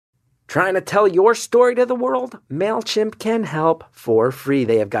Trying to tell your story to the world? MailChimp can help for free.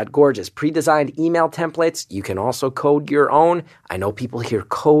 They have got gorgeous pre-designed email templates. You can also code your own. I know people hear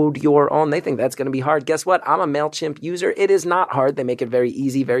code your own. They think that's going to be hard. Guess what? I'm a MailChimp user. It is not hard. They make it very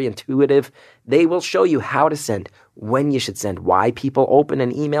easy, very intuitive. They will show you how to send, when you should send, why people open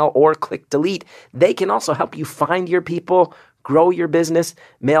an email or click delete. They can also help you find your people, grow your business.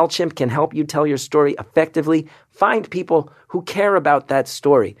 MailChimp can help you tell your story effectively. Find people who care about that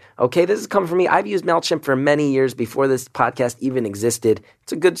story. Okay, this is coming from me. I've used MailChimp for many years before this podcast even existed.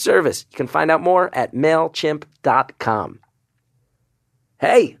 It's a good service. You can find out more at MailChimp.com.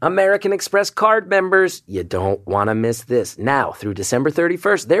 Hey, American Express card members, you don't want to miss this. Now, through December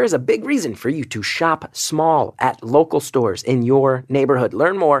 31st, there is a big reason for you to shop small at local stores in your neighborhood.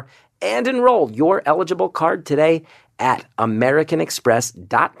 Learn more and enroll your eligible card today at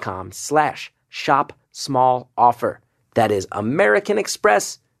americanexpress.com/shop small offer. That is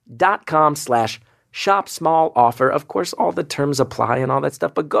americanexpress.com/shop small offer. Of course, all the terms apply and all that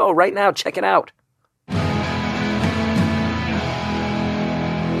stuff, but go right now, check it out.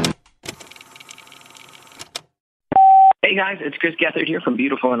 Hey guys, it's Chris Gethard here from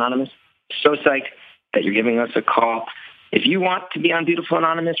Beautiful Anonymous. So psyched that you're giving us a call. If you want to be on Beautiful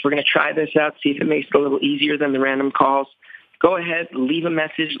Anonymous, we're going to try this out, see if it makes it a little easier than the random calls. Go ahead, leave a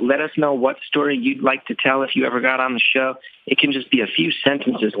message. Let us know what story you'd like to tell if you ever got on the show. It can just be a few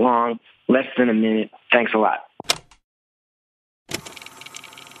sentences long, less than a minute. Thanks a lot.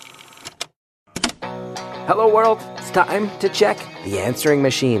 Hello world, it's time to check the answering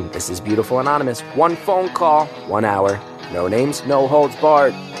machine. This is Beautiful Anonymous. One phone call, 1 hour. No names, no holds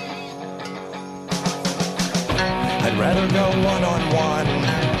barred. I'd rather go one-on-one.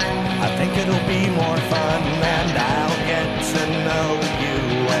 I think it'll be more fun, and I'll get to know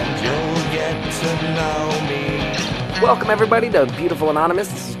you, and you'll get to know me. Welcome everybody to Beautiful Anonymous.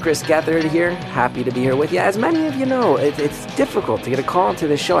 This is Chris Gethard here. Happy to be here with you. As many of you know, it's difficult to get a call into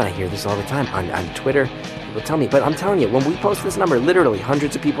this show, and I hear this all the time on Twitter. People tell me, but I'm telling you, when we post this number, literally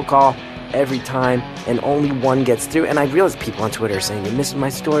hundreds of people call every time, and only one gets through. And I realize people on Twitter are saying, you're missing my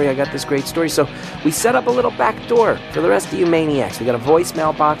story, I got this great story. So we set up a little back door for the rest of you maniacs. We got a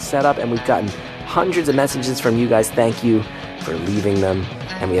voicemail box set up, and we've gotten hundreds of messages from you guys. Thank you for leaving them.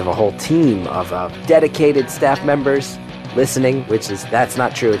 And we have a whole team of dedicated staff members listening, that's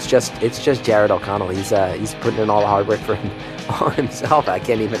not true. It's just Jared O'Connell. He's putting in all the hard work for himself. I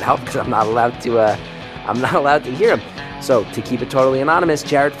can't even help because I'm not allowed to hear him. So to keep it totally anonymous,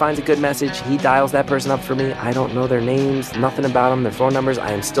 Jared finds a good message. He dials that person up for me. I don't know their names, nothing about them, their phone numbers.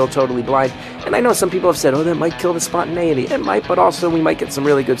 I am still totally blind. And I know some people have said, oh, that might kill the spontaneity. It might, but also we might get some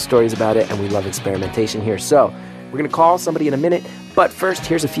really good stories about it, and we love experimentation here. So we're going to call somebody in a minute. But first,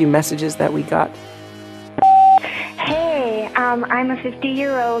 here's a few messages that we got. Hey, I'm a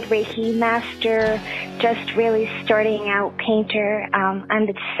 50-year-old Reiki master, just really starting out painter. I'm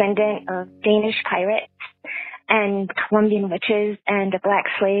the descendant of Danish pirates and Colombian witches and a black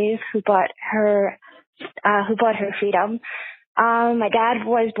slave who bought her freedom. My dad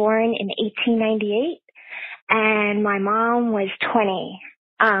was born in 1898, and my mom was 20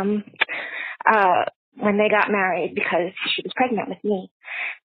 when they got married because she was pregnant with me.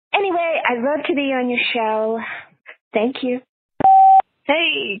 Anyway, I'd love to be on your show. Thank you.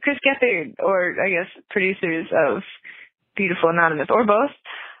 Hey, Chris Gethard, or I guess producers of Beautiful Anonymous, or both.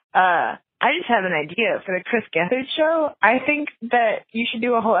 I just have an idea for the Chris Gethard show. I think that you should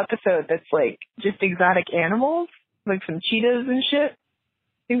do a whole episode that's like just exotic animals, like some cheetahs and shit. I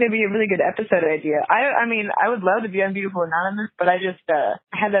think that'd be a really good episode idea. I mean, I would love to be on Beautiful Anonymous, but I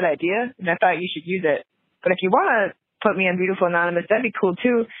had that idea and I thought you should use it. But if you want to put me on Beautiful Anonymous, that'd be cool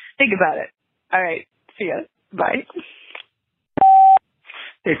too. Think about it. All right. See ya. Bye.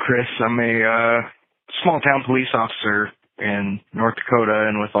 Hey, Chris. I'm a small-town police officer in North Dakota,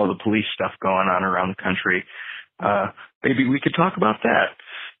 and with all the police stuff going on around the country, maybe we could talk about that.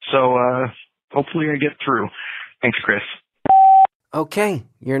 So hopefully I get through. Thanks, Chris. Okay,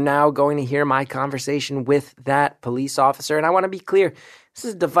 you're now going to hear my conversation with that police officer, and I want to be clear. This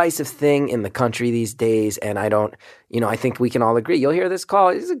is a divisive thing in the country these days, and I think we can all agree. You'll hear this call.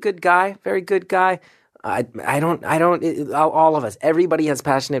 He's a good guy, very good guy. All of us, everybody has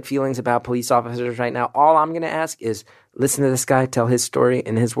passionate feelings about police officers right now. All I'm going to ask is listen to this guy tell his story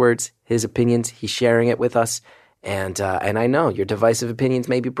in his words, his opinions. He's sharing it with us. And I know your divisive opinions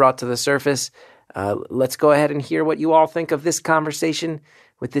may be brought to the surface. Let's go ahead and hear what you all think of this conversation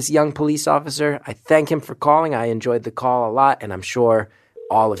with this young police officer. I thank him for calling. I enjoyed the call a lot, and I'm sure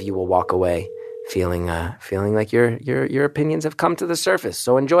all of you will walk away feeling like your opinions have come to the surface.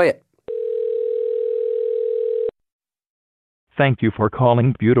 So enjoy it. Thank you for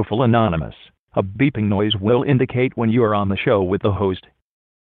calling Beautiful Anonymous. A beeping noise will indicate when you are on the show with the host.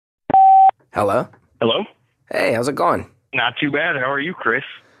 Hello? Hello? Hey, how's it going? Not too bad. How are you, Chris?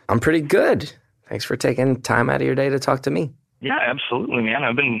 I'm pretty good. Thanks for taking time out of your day to talk to me. Yeah, absolutely, man.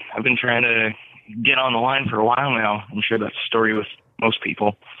 I've been trying to get on the line for a while now. I'm sure that's the story with most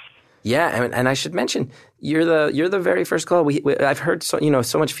people. Yeah, and I should mention you're the very first call. I've heard so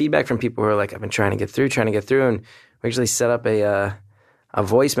much feedback from people who are like, I've been trying to get through, and we actually set up a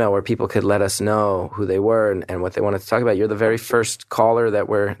voicemail where people could let us know who they were and what they wanted to talk about. You're the very first caller this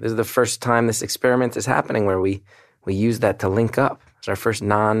is the first time this experiment is happening where we use that to link up. It's our first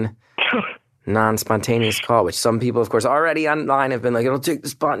non-spontaneous call, which some people, of course, already online have been like, it'll take the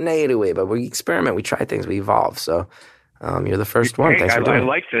spontaneity away, but we experiment, we try things, we evolve. So you're the first one. Thanks for doing it. I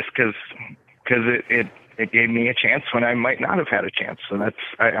like this because it gave me a chance when I might not have had a chance. So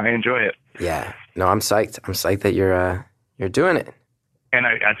I enjoy it. Yeah. No, I'm psyched. I'm psyched that you're doing it. And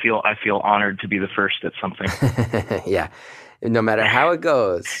I feel honored to be the first at something. Yeah. No matter how it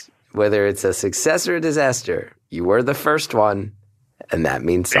goes, whether it's a success or a disaster, you were the first one, and that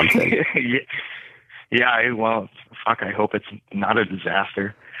means something. Yeah. Well, fuck. I hope it's not a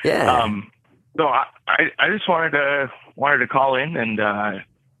disaster. Yeah. So I just wanted to call in, and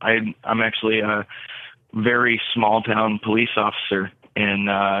I'm actually a very small town police officer in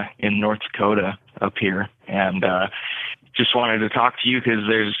North Dakota up here, and just wanted to talk to you because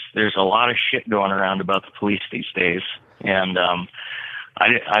there's a lot of shit going around about the police these days, and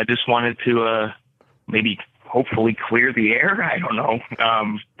I just wanted to maybe hopefully clear the air. I don't know,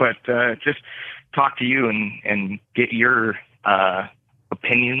 but just talk to you and get your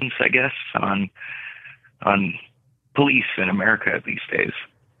opinions, I guess, on police in America these days.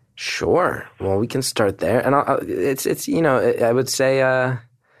 Sure. Well, we can start there, and it's I would say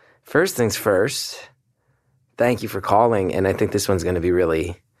first things first. Thank you for calling, and I think this one's going to be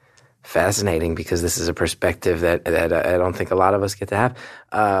really fascinating because this is a perspective that I don't think a lot of us get to have,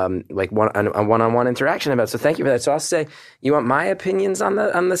 like a one-on-one interaction about. So thank you for that. So I'll say, you want my opinions on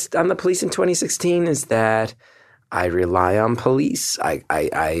the police in 2016? Is that I rely on police.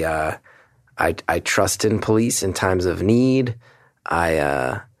 I trust in police in times of need.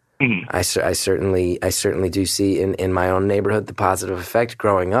 I certainly do see in my own neighborhood the positive effect.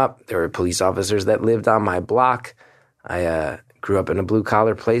 Growing up, there were police officers that lived on my block. I grew up in a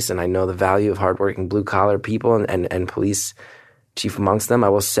blue-collar place, and I know the value of hardworking blue-collar people and police chief amongst them. I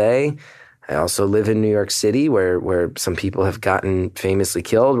will say I also live in New York City where some people have gotten famously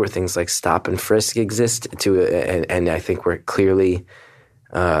killed, where things like stop and frisk exist, and I think we're clearly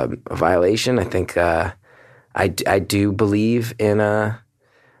a violation. I think I do believe in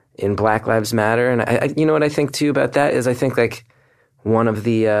Black Lives Matter, and I you know what I think too about that is I think like one of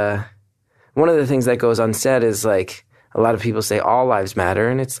the things that goes unsaid is like a lot of people say all lives matter,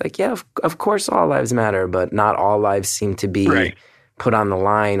 and it's like, yeah, of course all lives matter, but not all lives seem to be put on the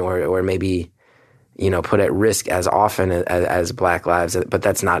line or maybe put at risk as often as Black Lives. But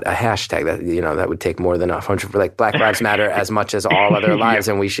that's not a hashtag. That would take more than 100. Like Black Lives Matter as much as all other lives,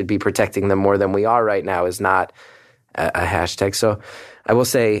 and we should be protecting them more than we are right now is not a hashtag. So I will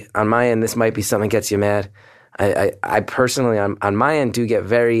say on my end, this might be something that gets you mad. I personally, on my end, do get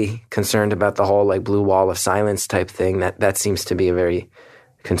very concerned about the whole like blue wall of silence type thing. That seems to be a very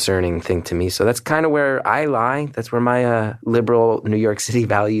concerning thing to me. So that's kind of where I lie. That's where my liberal New York City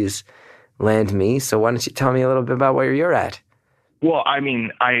values land me. So why don't you tell me a little bit about where you're at? Well, I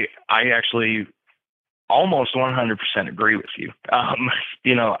mean, I actually almost 100% agree with you.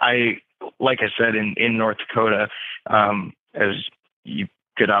 Like I said, in North Dakota, as you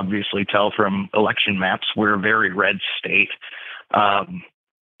could obviously tell from election maps, we're a very red state.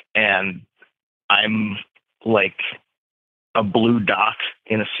 And I'm like a blue dot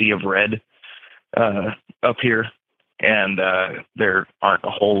in a sea of red up here. And there aren't a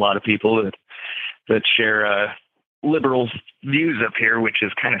whole lot of people that share liberal views up here, which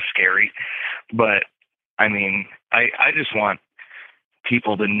is kind of scary. But, I mean, I just want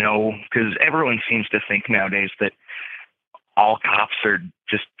people to know, because everyone seems to think nowadays that all cops are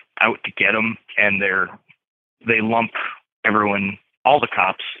just out to get them, and they lump everyone, all the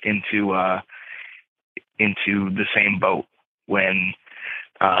cops, into the same boat when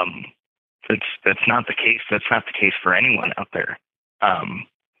that's not the case. That's not the case for anyone out there.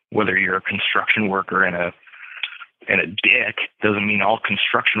 Whether you're a construction worker and a dick doesn't mean all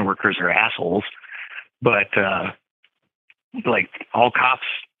construction workers are assholes, but like all cops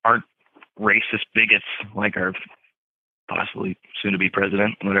aren't racist bigots like our possibly soon to be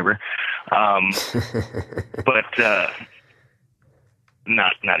president, whatever. But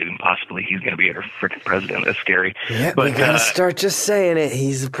not even possibly. He's going to be our freaking president. That's scary. Yeah, but we gotta start just saying it.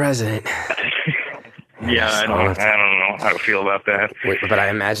 He's the president. Yeah, I don't know how to feel about that. But I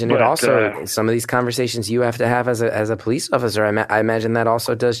imagine it also, some of these conversations you have to have as a police officer, I imagine that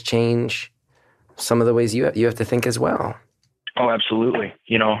also does change some of the ways you have to think as well. Oh, absolutely.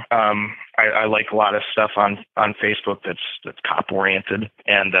 I like a lot of stuff on Facebook that's cop oriented,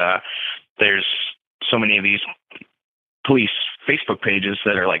 and there's so many of these police Facebook pages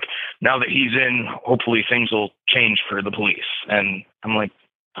that are like, now that he's in, hopefully things will change for the police. And I'm like,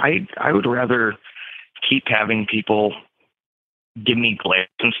 I would rather keep having people give me glares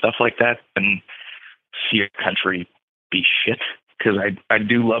and stuff like that than see a country be shit, because I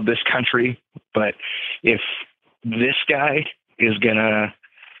do love this country. But if this guy is gonna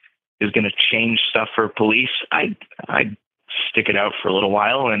change stuff for police, I'd stick it out for a little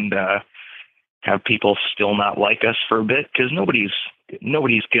while and have people still not like us for a bit, because nobody's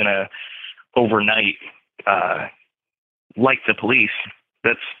gonna overnight like the police.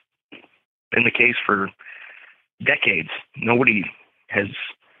 That's been the case for decades.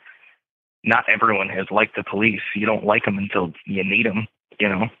 Not everyone has liked the police. You don't like them until you need them,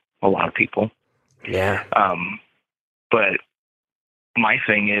 a lot of people. Yeah. But my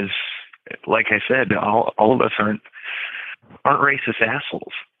thing is, like I said, all of us aren't racist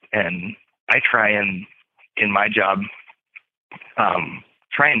assholes. And I try and, in my job,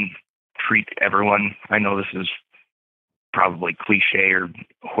 try and treat everyone. I know this is probably cliche or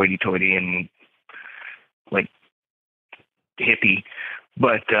hoity-toity and like hippie,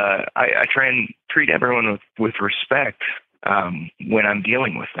 but I try and treat everyone with respect when I'm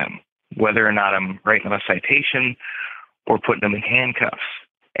dealing with them, whether or not I'm writing them a citation or putting them in handcuffs.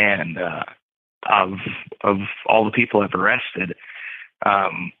 And of all the people I've arrested,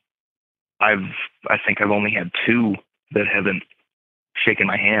 I think I've only had 2 that haven't shaken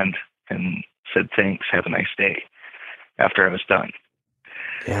my hand and said thanks, have a nice day, after I was done.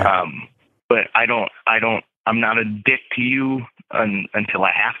 Yeah. But I'm not a dick to you until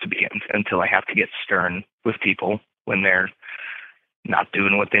I have to be, until I have to get stern with people when they're not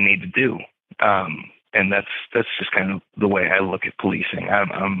doing what they need to do. And that's just kind of the way I look at policing.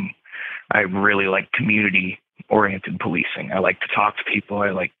 I really like community-oriented policing. I like to talk to people.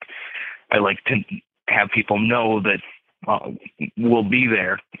 I like to have people know that we'll be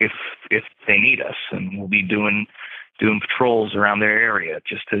there if they need us, and we'll be doing patrols around their area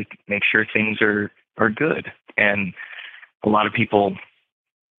just to make sure things are good. And a lot of people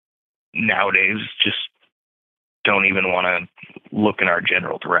nowadays just don't even want to look in our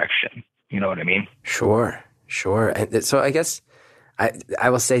general direction. You know what I mean? Sure. And so I guess I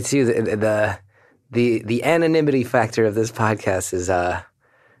will say too, the anonymity factor of this podcast is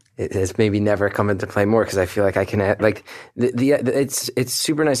it has maybe never come into play more, because I feel like I can it's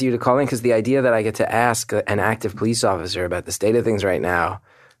super nice of you to call in, because the idea that I get to ask an active police officer about the state of things right now,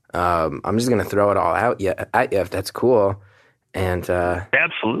 I'm just going to throw it all out at you if that's cool. And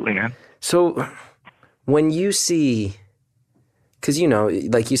absolutely, man. So when you see, because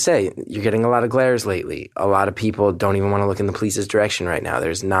like you say, you're getting a lot of glares lately. A lot of people don't even want to look in the police's direction right now.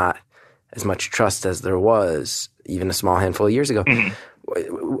 There's not as much trust as there was even a small handful of years ago. Mm-hmm.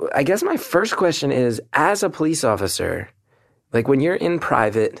 I guess my first question is, as a police officer, like when you're in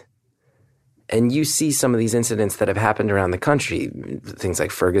private and you see some of these incidents that have happened around the country, things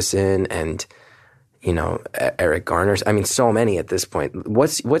like Ferguson and, Eric Garner's, I mean, so many at this point.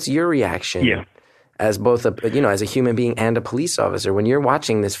 What's your reaction? Yeah. As both as a human being and a police officer, when you're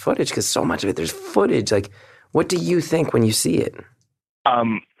watching this footage, because so much of it, there's footage, like, what do you think when you see it?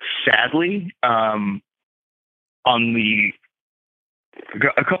 Sadly, on a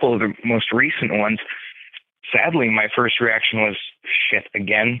couple of the most recent ones, sadly, my first reaction was, shit,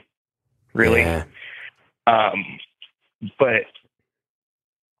 again? Really? Yeah. But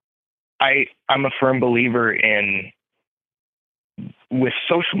I'm a firm believer with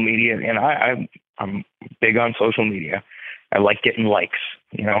social media, and I'm big on social media. I like getting likes,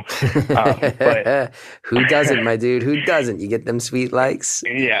 But who doesn't, my dude? Who doesn't? You get them sweet likes.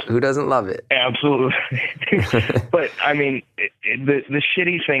 Yeah. Who doesn't love it? Absolutely. But I mean, the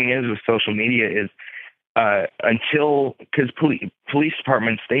shitty thing is with social media is because police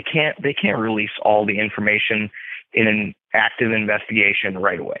departments, they can't release all the information in an active investigation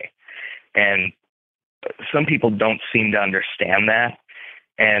right away, and some people don't seem to understand that.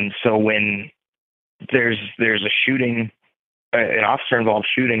 And so when there's a shooting, an officer-involved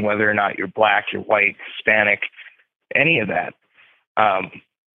shooting, whether or not you're black, you're white, Hispanic, any of that,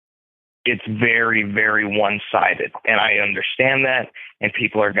 it's very, very one-sided. And I understand that, and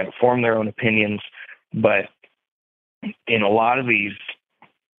people are going to form their own opinions. But in a lot of these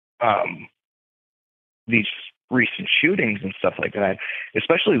these recent shootings and stuff like that,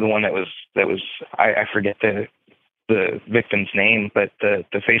 especially the one that was I forget the victim's name, but the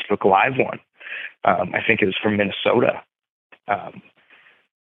Facebook Live one, I think it was from Minnesota.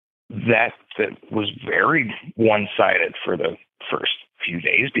 That was very one-sided for the first few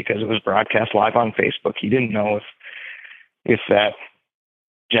days because it was broadcast live on Facebook. He didn't know if that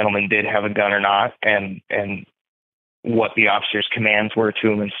gentleman did have a gun or not, and what the officer's commands were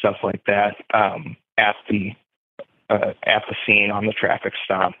to him and stuff like that at the scene on the traffic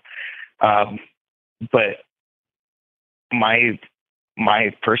stop. But my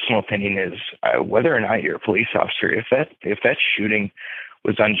personal opinion is whether or not you're a police officer, if that shooting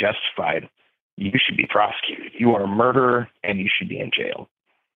was unjustified, you should be prosecuted. You are a murderer and you should be in jail.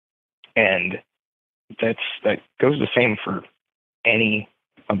 And that goes the same for any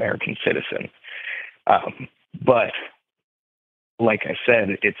American citizen. But like I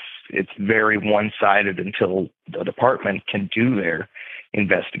said, it's very one-sided until the department can do their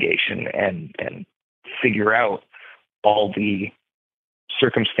investigation and figure out all the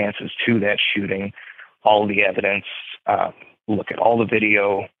circumstances to that shooting, all the evidence, look at all the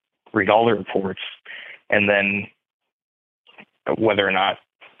video, read all the reports, and then whether or not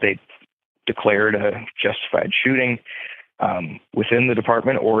they declared a justified shooting within the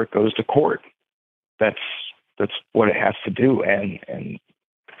department or it goes to court. That's what it has to do. And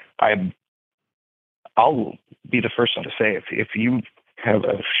I'll be the first one to say, if you have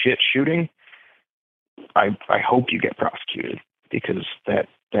a shit shooting, I hope you get prosecuted, because that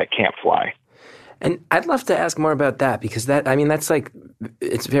can't fly. And I'd love to ask more about that, because that's like,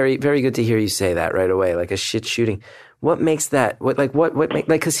 it's very, very good to hear you say that right away, like a shit shooting. What makes that,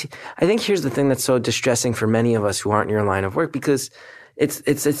 because I think here's the thing that's so distressing for many of us who aren't in your line of work, because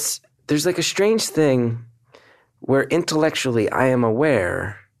there's like a strange thing where intellectually I am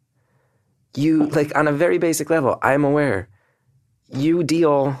aware, you, like on a very basic level, I am aware you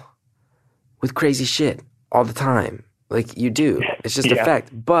deal with crazy shit all the time. Like you do. It's just a fact.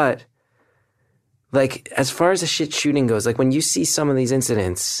 But like, as far as a shit shooting goes, like when you see some of these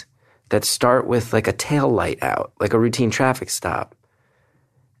incidents that start with like a tail light out, like a routine traffic stop,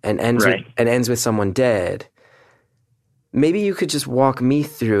 and ends with someone dead, maybe you could just walk me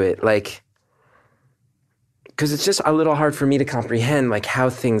through it, like, because it's just a little hard for me to comprehend like how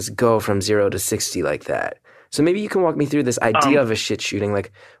things go from 0 to 60 like that. So maybe you can walk me through this idea of a shit shooting.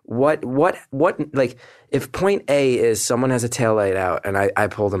 Like what, like if point A is someone has a taillight out and I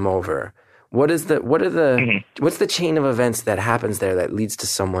pull them over, what's the chain of events that happens there that leads to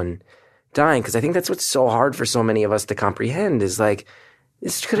someone dying? Because I think that's what's so hard for so many of us to comprehend, is like,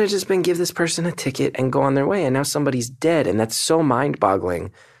 this could have just been give this person a ticket and go on their way, and now somebody's dead, and that's so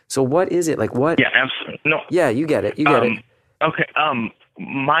mind-boggling. So what is it? Like what? Yeah, absolutely. No. Yeah, you get it. You get it. Okay.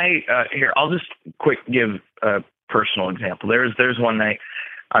 Here, I'll just quick give a personal example. There's one night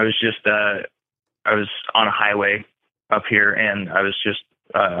I was just I was on a highway up here, and I was just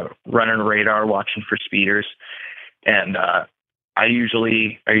running radar, watching for speeders, and I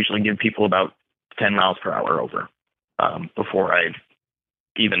usually give people about 10 miles per hour over before I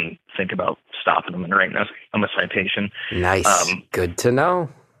even think about stopping them and writing them a citation. Nice. Good to know.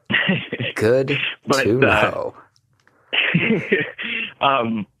 Good to know.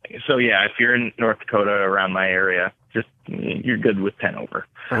 So yeah, if you're in North Dakota around my area, just you're good with 10 over.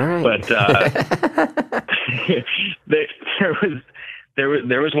 All right. But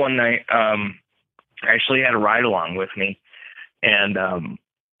there was one night I actually had a ride along with me, and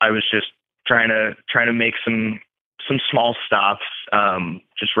I was just trying to make some small stops,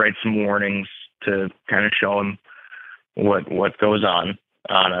 just write some warnings to kind of show them what goes on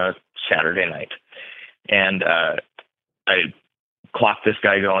a Saturday night. And I clocked this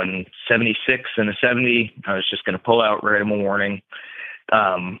guy going 76 and a 70. I was just going to pull out, write him a warning.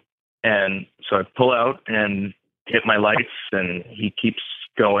 And so I pull out and hit my lights, and he keeps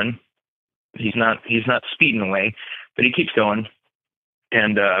going. He's not speeding away, but he keeps going.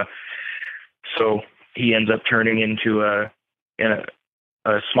 And so he ends up turning into a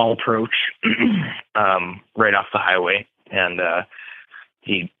small approach right off the highway, and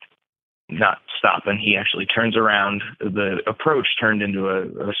he not stopping. He actually turns around. The approach turned into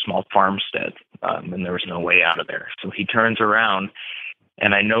a small farmstead, and there was no way out of there. So he turns around,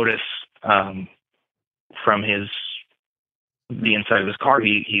 and I notice from the inside of his car,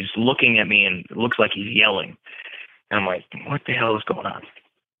 he's looking at me, and it looks like he's yelling. And I'm like, what the hell is going on?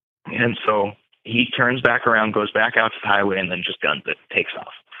 And so he turns back around, goes back out to the highway, and then just guns it, takes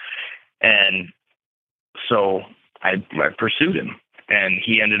off. And so I pursued him, and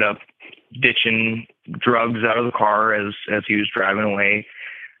he ended up ditching drugs out of the car as he was driving away.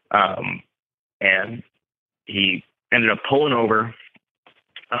 And he ended up pulling over.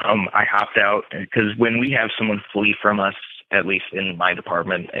 I hopped out because when we have someone flee from us, at least in my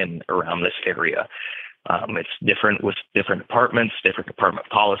department and around this area, it's different with different departments, different department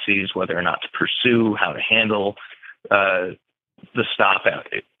policies, whether or not to pursue, how to handle the stop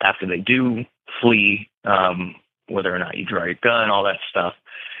after they do flee, whether or not you draw your gun, all that stuff.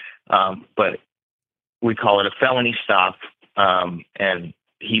 But we call it a felony stop. And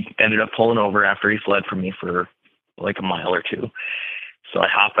he ended up pulling over after he fled from me for like a mile or two. So I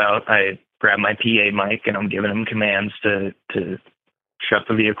hop out, I grab my PA mic, and I'm giving him commands to shut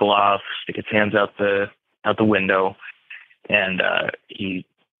the vehicle off, stick his hands out the window, and he's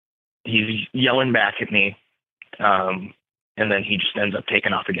yelling back at me, and then he just ends up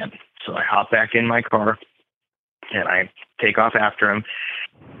taking off again. So I hop back in my car, and I take off after him.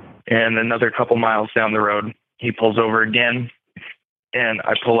 And another couple miles down the road, he pulls over again, and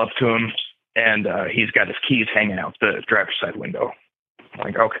I pull up to him, and he's got his keys hanging out the driver's side window. I'm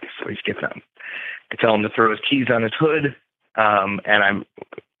like, okay, so he's getting out. I tell him to throw his keys on his hood, and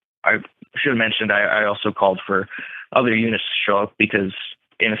I should have mentioned I also called for other units to show up, because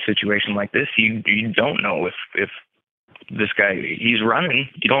in a situation like this, you don't know if this guy, he's running.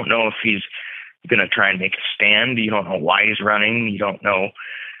 You don't know if he's going to try and make a stand. You don't know why he's running. You don't know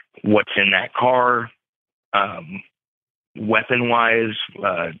what's in that car, weapon-wise,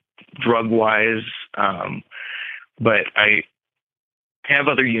 drug-wise. But I have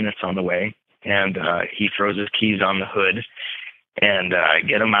other units on the way, and he throws his keys on the hood, and I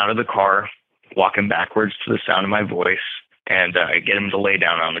get him out of the car, walking backwards to the sound of my voice, and I get him to lay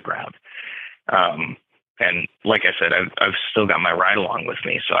down on the ground. And like I said, I've still got my ride along with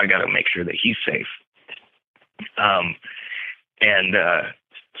me, so I got to make sure that he's safe.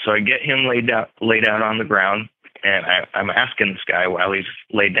 So I get him laid out on the ground, and I'm asking this guy while he's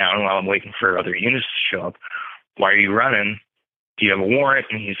laid down, while I'm waiting for other units to show up, why are you running? Do you have a warrant?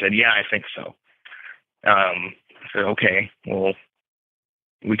 And he said, yeah, I think so. I said, okay, well,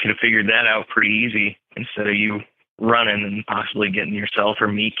 we could have figured that out pretty easy instead of you running and possibly getting yourself or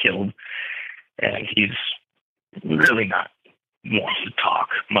me killed. And he's really not wanting to talk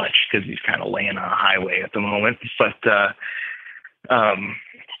much because he's kind of laying on a highway at the moment. But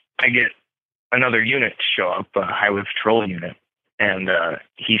I get another unit to show up, a highway patrol unit, and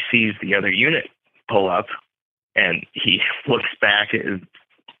he sees the other unit pull up, and he looks back. It's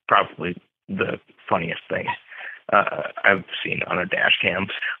probably the funniest thing I've seen on a dash cam.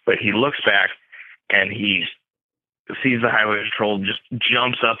 But he looks back, and he sees the highway patrol, just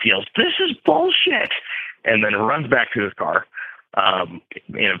jumps up, yells, "This is bullshit!" and then runs back to his car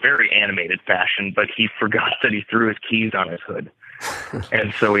in a very animated fashion. But he forgot that he threw his keys on his hood.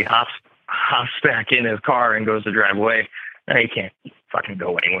 And so he hops back in his car and goes to drive away. Now he can't fucking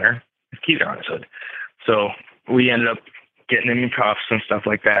go anywhere. His keys are on his hood. So we ended up getting him in cuffs and stuff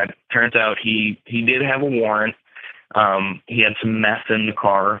like that. Turns out he did have a warrant. He had some meth in the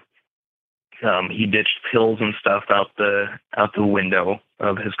car. He ditched pills and stuff out the window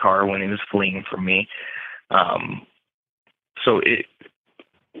of his car when he was fleeing from me. So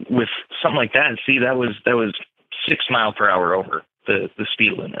with something like that, see, that was 6 miles per hour over the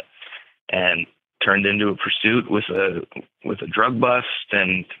speed limit, and turned into a pursuit with a drug bust.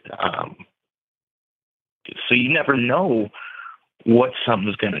 And so you never know what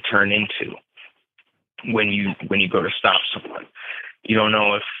something's going to turn into when you go to stop someone. You don't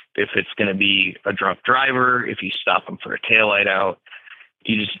know if it's going to be a drunk driver, if you stop them for a taillight out.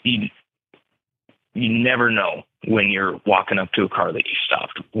 You never know when you're walking up to a car that you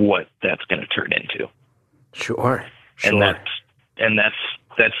stopped what that's going to turn into. Sure. And that's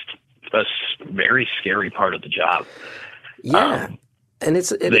a very scary part of the job. Yeah, and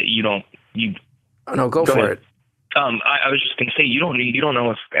that you don't. Oh, no, go for ahead. it. I was just going to say you don't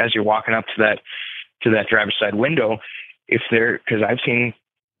know if, as you're walking up to that driver's side window, if because I've seen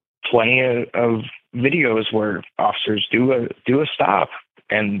plenty of videos where officers do a stop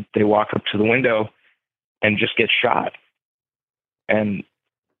and they walk up to the window and just get shot, and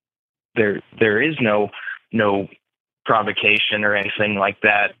there is no provocation or anything like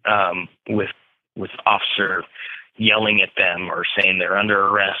that with officer yelling at them or saying they're under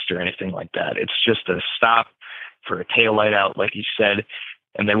arrest or anything like that. It's just a stop for a taillight out, like you said,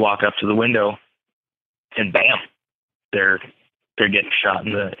 and they walk up to the window and bam, they're getting shot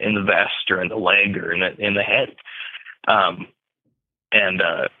in the vest or in the leg or in the head.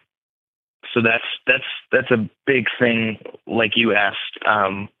 So that's a big thing, like you asked,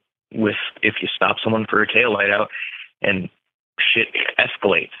 with if you stop someone for a taillight out and shit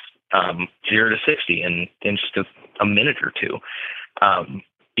escalates 0 to 60 in just a minute or two.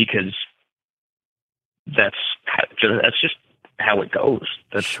 because that's just how it goes.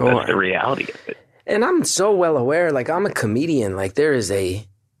 That's the reality of it. And I'm so well aware, like I'm a comedian, like there is a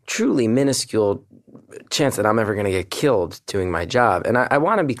truly minuscule chance that I'm ever going to get killed doing my job. And I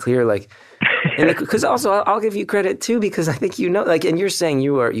want to be clear, like, because also I'll give you credit too, because I think, like, and you're saying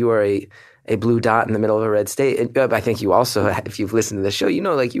you are a blue dot in the middle of a red state. And I think you also, if you've listened to the show,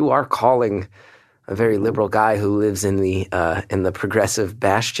 like you are calling a very liberal guy who lives in the progressive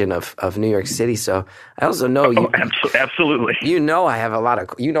bastion of New York City. So I also know you absolutely. I have a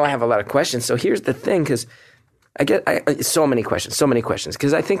lot of questions. So here's the thing, because I get so many questions.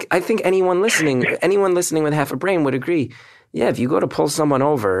 Because I think anyone listening with half a brain would agree. Yeah, if you go to pull someone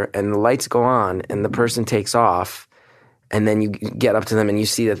over and the lights go on and the person takes off, and then you get up to them and you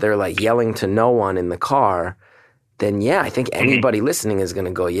see that they're like yelling to no one in the car, then yeah, I think anybody listening is going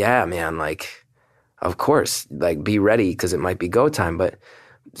to go, yeah, man, like, of course, like be ready because it might be go time. But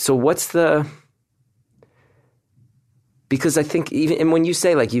so because I think even, and when you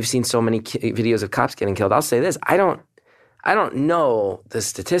say like you've seen so many videos of cops getting killed, I'll say this, I don't know the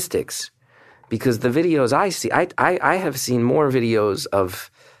statistics, because the videos I see, I have seen more videos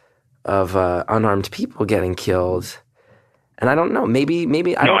of unarmed people getting killed. And I don't know, maybe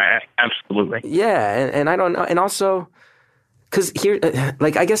I don't. No, absolutely. Yeah, and I don't know. And also, because here,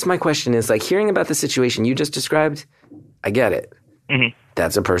 like, I guess my question is, like, hearing about the situation you just described, I get it. Mm-hmm.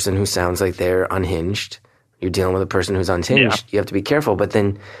 That's a person who sounds like they're unhinged. You're dealing with a person who's unhinged. Yeah. You have to be careful. But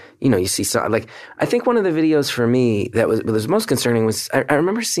then, you see some, like, I think one of the videos for me that was most concerning was, I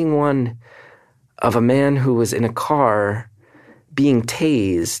remember seeing one of a man who was in a car being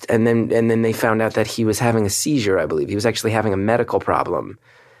tased, and then they found out that he was having a seizure, I believe. He was actually having a medical problem.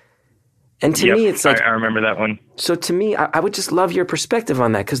 And to me, it's like... I remember that one. So to me, I would just love your perspective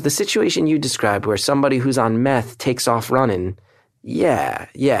on that, because the situation you described where somebody who's on meth takes off running, and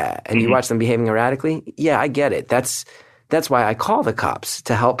you watch them behaving erratically, yeah, I get it. That's why I call the cops,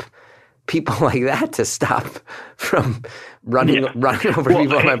 to help people like that to stop from running over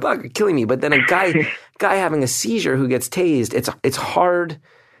people on my block or killing me. But then a guy having a seizure who gets tased, it's hard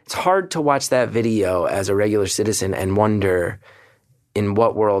to watch that video as a regular citizen and wonder, in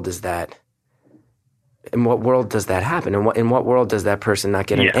what world does that happen? In what world does that person not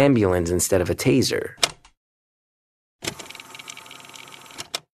get an ambulance instead of a taser?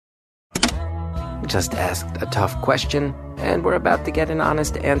 Just asked a tough question, and we're about to get an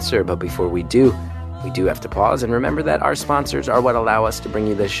honest answer. But before we do have to pause and remember that our sponsors are what allow us to bring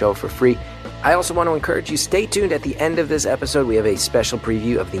you this show for free. I also want to encourage you, stay tuned. At the end of this episode, we have a special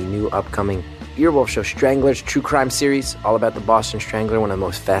preview of the new upcoming Earwolf Show Stranglers true crime series, all about the Boston Strangler, one of the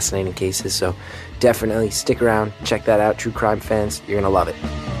most fascinating cases. So definitely stick around, check that out, true crime fans. You're going to love it.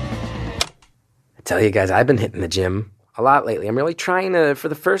 I tell you guys, I've been hitting the gym a lot lately. I'm really trying to, for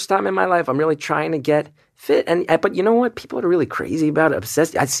the first time in my life, I'm really trying to get fit. But you know what? People are really crazy about it,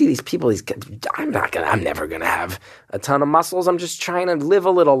 obsessed. I see these people, I'm never going to have a ton of muscles. I'm just trying to live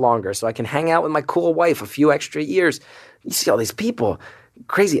a little longer so I can hang out with my cool wife a few extra years. You see all these people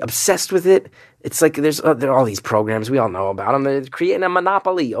crazy, obsessed with it. It's like there are all these programs. We all know about them. They're creating a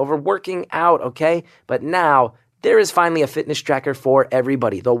monopoly over working out, okay? But now there is finally a fitness tracker for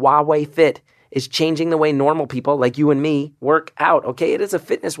everybody. The Huawei Fit is changing the way normal people like you and me work out, okay? It is a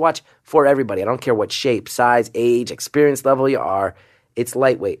fitness watch for everybody. I don't care what shape, size, age, experience level you are. It's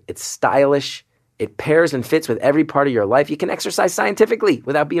lightweight. It's stylish. It pairs and fits with every part of your life. You can exercise scientifically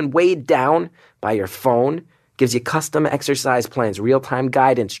without being weighed down by your phone. Gives you custom exercise plans, real-time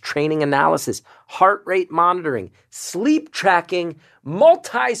guidance, training analysis, heart rate monitoring, sleep tracking,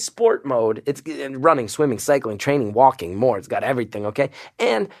 multi-sport mode. It's running, swimming, cycling, training, walking, more. It's got everything, okay?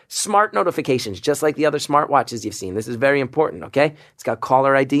 And smart notifications, just like the other smartwatches you've seen. This is very important, okay? It's got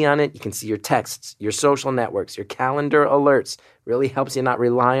caller ID on it. You can see your texts, your social networks, your calendar alerts. Really helps you not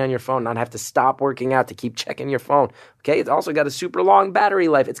rely on your phone, not have to stop working out to keep checking your phone, okay? It's also got a super long battery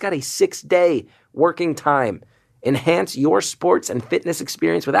life. It's got a 6-day working time. Enhance your sports and fitness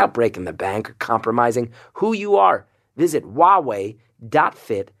experience without breaking the bank or compromising who you are. Visit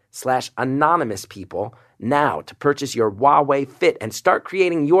Huawei.fit/anonymous people now to purchase your Huawei Fit and start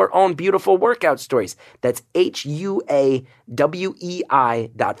creating your own beautiful workout stories. That's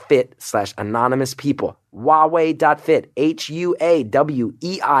HUAWEI.fit/anonymous people. Huawei.fit,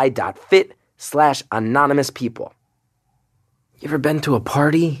 HUAWEI.fit/anonymous people. You ever been to a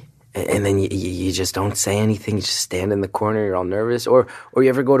party and then you just don't say anything, you just stand in the corner, you're all nervous? Or you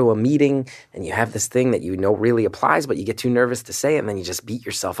ever go to a meeting and you have this thing that you know really applies, but you get too nervous to say it, and then you just beat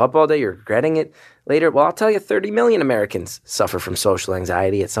yourself up all day, you're regretting it later? Well, I'll tell you, 30 million Americans suffer from social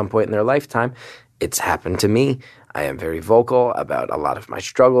anxiety at some point in their lifetime. It's happened to me. I am very vocal about a lot of my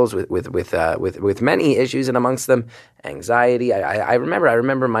struggles with many issues, and amongst them, anxiety. I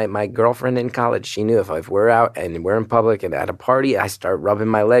remember my girlfriend in college. She knew if we're out and we're in public and at a party, I start rubbing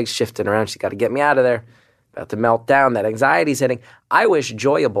my legs, shifting around. She's got to get me out of there. About to melt down. That anxiety's hitting. I wish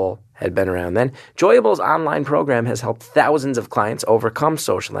Joyable had been around then. Joyable's online program has helped thousands of clients overcome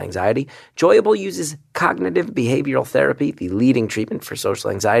social anxiety. Joyable uses cognitive behavioral therapy, the leading treatment for social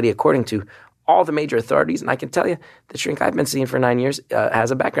anxiety, according to all the major authorities. And I can tell you, the shrink I've been seeing for 9 years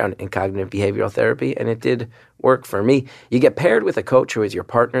has a background in cognitive behavioral therapy, and it did work for me. You get paired with a coach who is your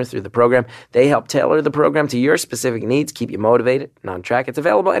partner through the program. They help tailor the program to your specific needs, keep you motivated and on track. It's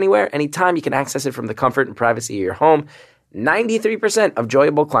available anywhere, anytime. You can access it from the comfort and privacy of your home. 93% of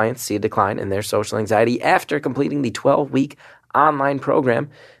Joyable clients see a decline in their social anxiety after completing the 12-week online program.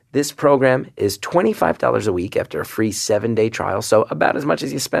 This program is $25 a week after a free 7-day trial, so about as much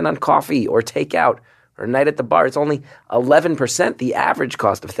as you spend on coffee or takeout or a night at the bar. It's only 11% the average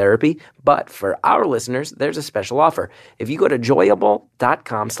cost of therapy, but for our listeners, there's a special offer. If you go to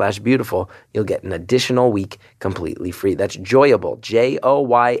joyable.com/beautiful, you'll get an additional week completely free. That's Joyable,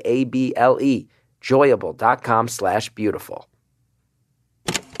 Joyable, joyable.com/beautiful.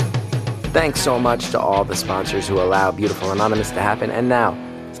 Thanks so much to all the sponsors who allow Beautiful Anonymous to happen. And now,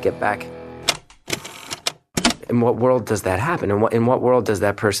 let's get back. In what world does that happen? In what world does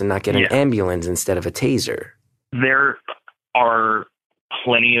that person not get an ambulance instead of a taser? There are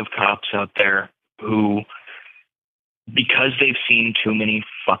plenty of cops out there who, because they've seen too many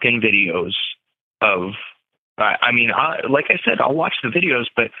fucking videos of, like I said, I'll watch the videos,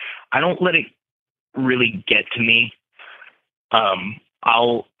 but I don't let it really get to me.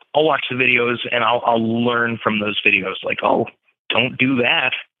 I'll watch the videos and I'll learn from those videos. Like, oh, don't do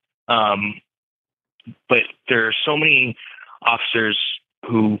that. But there are so many officers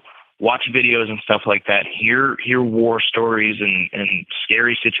who watch videos and stuff like that, hear war stories and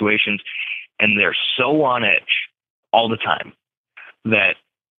scary situations, and they're so on edge all the time that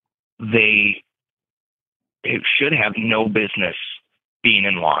they should have no business being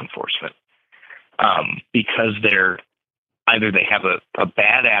in law enforcement, because they're either they have a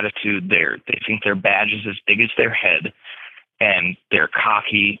bad attitude, they think their badge is as big as their head, and they're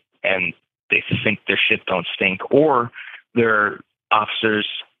cocky and they think their shit don't stink, or they're officers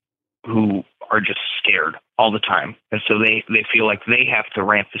who are just scared all the time. And so they feel like they have to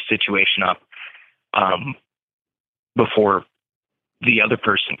ramp the situation up before the other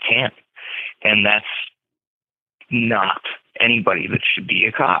person can. And that's not anybody that should be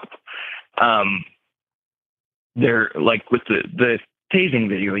a cop. They're like with the tasing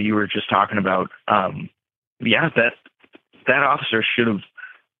video you were just talking about. That officer should have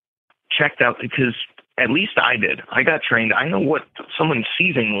checked out, because at least I did. I got trained. I know what someone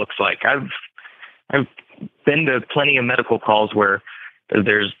seizing looks like. I've been to plenty of medical calls where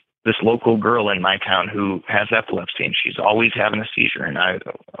there's this local girl in my town who has epilepsy and she's always having a seizure. And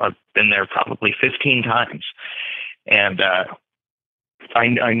I've been there probably 15 times. And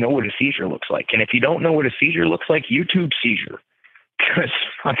I know what a seizure looks like. And if you don't know what a seizure looks like, YouTube seizure. Because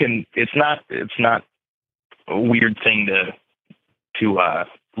fucking it's not a weird thing to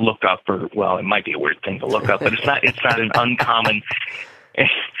look up, or well, it might be a weird thing to look up, but it's not an uncommon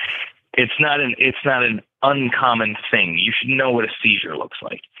it's not an uncommon thing. You should know what a seizure looks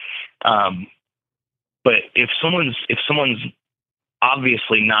like. But if someone's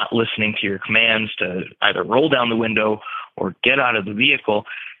obviously not listening to your commands to either roll down the window or get out of the vehicle,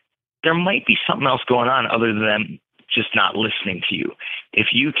 there might be something else going on other than them just not listening to you.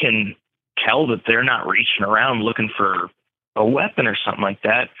 If you can tell that they're not reaching around looking for a weapon or something like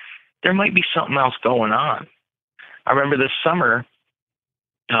that, there might be something else going on. I remember this summer,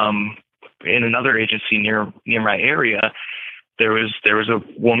 in another agency near my area, there was a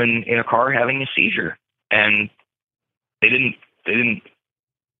woman in a car having a seizure, and they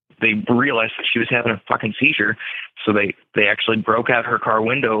realized that she was having a fucking seizure, so they actually broke out her car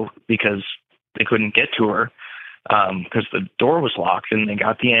window because they couldn't get to her, because the door was locked, and they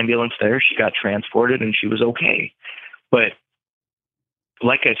got the ambulance there. She got transported and she was okay. But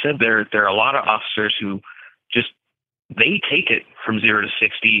like I said, there are a lot of officers who just, they take it from 0 to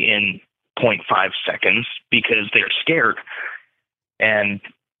 60 in 0.5 seconds because they're scared. And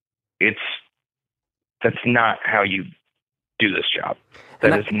that's not how you do this job.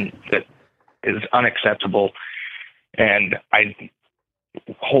 That is unacceptable. And I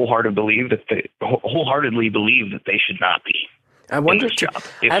wholeheardly believe that they should not be in this job.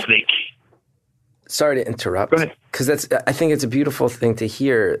 Sorry to interrupt. Go ahead. Because I think it's a beautiful thing to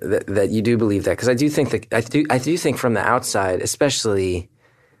hear that you do believe that. Because I do think from the outside, especially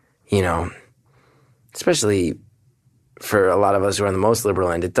for a lot of us who are on the most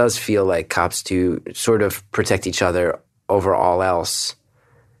liberal end, it does feel like cops do sort of protect each other over all else.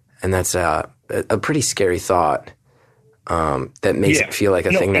 And that's a pretty scary thought that makes it feel like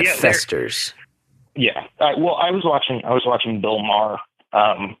a thing that festers. Yeah. Well, I was watching Bill Maher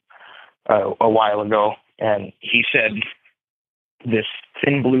a while ago, and he said this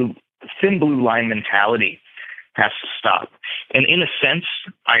thin blue line mentality has to stop. And in a sense,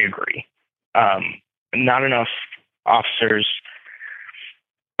 I agree. Not enough officers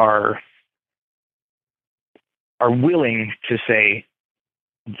are willing to say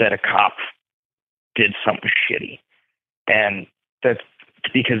that a cop did something shitty, and that's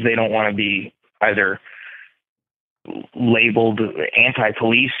because they don't want to be either labeled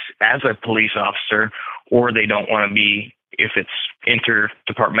anti-police as a police officer, or they don't want to be, if it's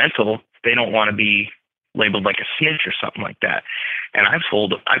interdepartmental, they don't want to be labeled like a snitch or something like that. And I've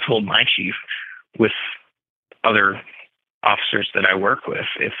told my chief with other officers that I work with,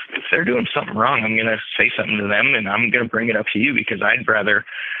 if they're doing something wrong, I'm going to say something to them, and I'm going to bring it up to you, because I'd rather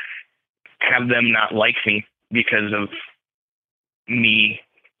have them not like me because of me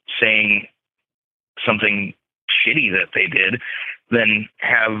saying something shitty that they did than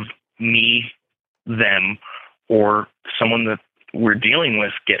have me, them, or someone that we're dealing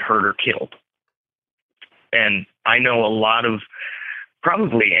with get hurt or killed. And I know a lot of,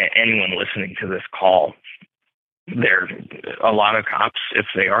 probably anyone listening to this call, a lot of cops, if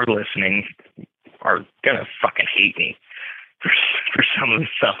they are listening, are gonna fucking hate me for some of the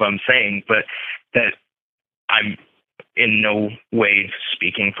stuff I'm saying, but that I'm in no way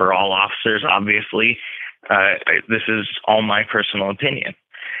speaking for all officers, obviously. This is all my personal opinion.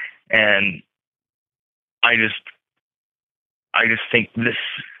 And I just think this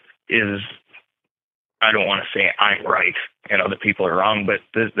is, I don't want to say I'm right and other people are wrong, but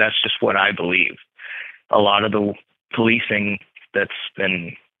that's just what I believe. A lot of the policing that's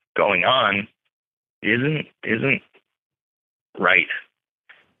been going on isn't right.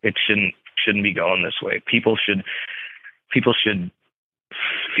 It shouldn't be going this way. People should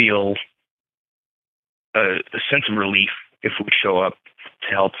feel a sense of relief if we show up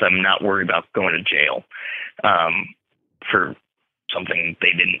to help them not worry about going to jail for something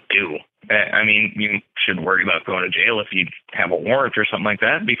they didn't do. I mean, you should worry about going to jail if you have a warrant or something like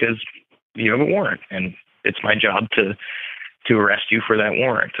that, because you have a warrant, and it's my job to arrest you for that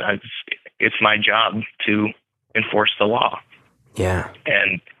warrant. It's my job to enforce the law. Yeah.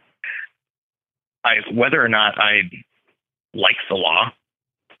 And whether or not I like the law,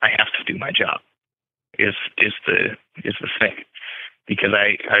 I have to do my job. Is the thing, because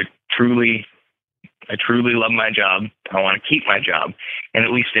I truly love my job. I want to keep my job, and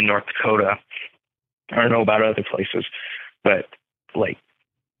at least in North Dakota, I don't know about other places, but like,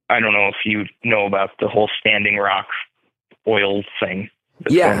 I don't know if you know about the whole Standing Rock oil thing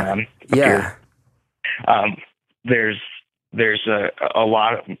that's going on here. There's a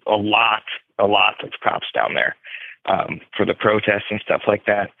lot of cops down there for the protests and stuff like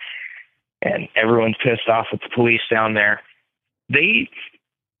that, and everyone's pissed off with the police down there. They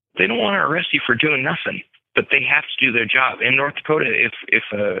don't want to arrest you for doing nothing, but they have to do their job. In North Dakota, if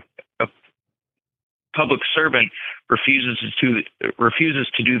a public servant refuses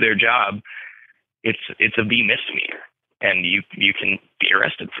to do their job, it's a B misdemeanor, and you can be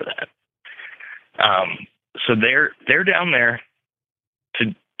arrested for that. So they're down there to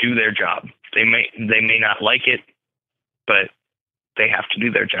do their job. They may not like it, but they have to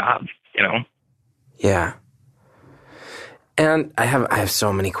do their job, you know? Yeah. And I have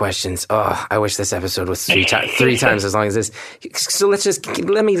so many questions. Oh, I wish this episode was three times as long as this. So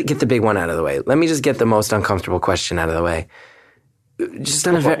let me get the big one out of the way. Let me just get the most uncomfortable question out of the way. Just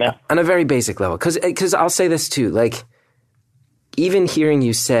on a very basic level. Because I'll say this too. Like, even hearing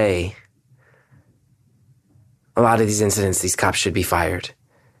you say a lot of these incidents, these cops should be fired,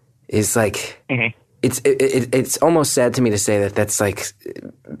 is like, it's almost sad to me to say that. That's like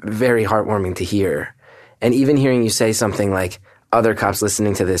very heartwarming to hear. And even hearing you say something like, other cops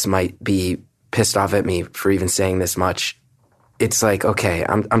listening to this might be pissed off at me for even saying this much, it's like, okay,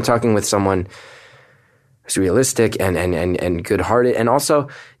 I'm talking with someone who's realistic and good-hearted. And also,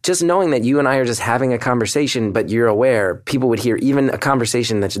 just knowing that you and I are just having a conversation, but you're aware people would hear even a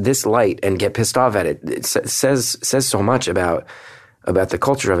conversation that's this light and get pissed off at it. It says so much about the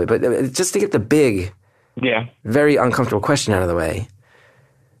culture of it. But just to get the big, very uncomfortable question out of the way,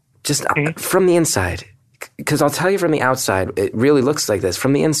 just from the inside, because I'll tell you from the outside, it really looks like this.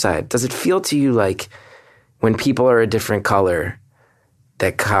 From the inside, does it feel to you like when people are a different color,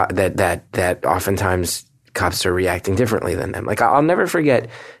 that oftentimes cops are reacting differently than them. Like, I'll never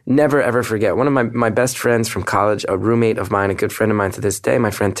ever forget. One of my best friends from college, a roommate of mine, a good friend of mine to this day,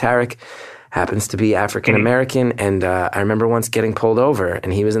 my friend Tarek, happens to be African American. And I remember once getting pulled over,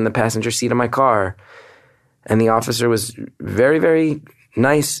 and he was in the passenger seat of my car. And the officer was very, very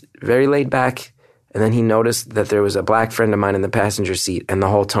nice, very laid back. And then he noticed that there was a black friend of mine in the passenger seat, and the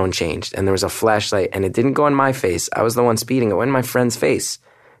whole tone changed. And there was a flashlight, and it didn't go in my face. I was the one speeding. It went in my friend's face.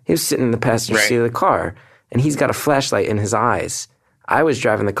 He was sitting in the passenger seat of the car, and he's got a flashlight in his eyes. I was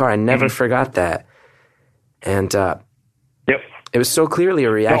driving the car. I never forgot that. And it was so clearly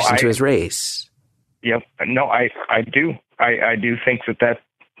a reaction to his race. Yep. No, I do. I do think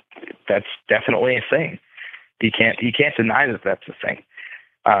that's definitely a thing. You can't deny that that's a thing.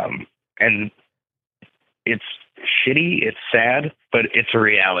 And it's shitty, it's sad, but it's a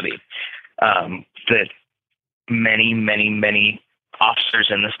reality. That many, many, many officers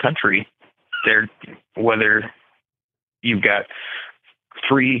in this country, whether you've got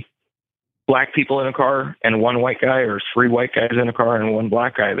 3 black people in a car and 1 white guy, or 3 white guys in a car and 1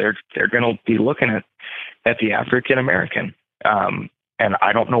 black guy, they're going to be looking at the African American. And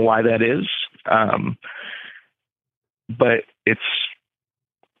I don't know why that is. But it's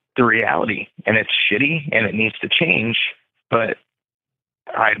the reality, and it's shitty, and it needs to change. But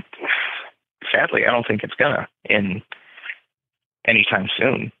sadly, I don't think it's gonna in anytime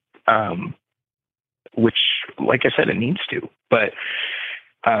soon. Which, like I said, it needs to. But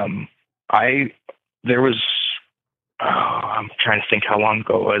there was, I'm trying to think how long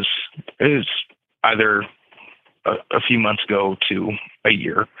ago it was. It was either a few months ago to a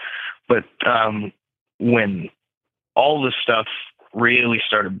year. But when all this stuff really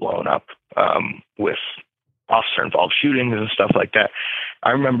started blowing up with officer-involved shootings and stuff like that,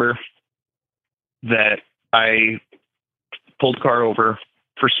 I remember that I pulled the car over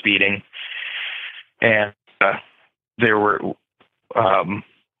for speeding, and there were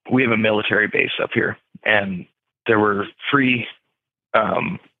we have a military base up here, and there were 3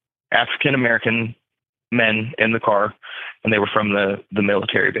 African-American men in the car, and they were from the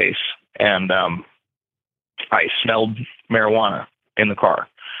military base. And I smelled marijuana in the car,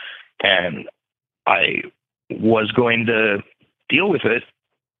 and I was going to deal with it,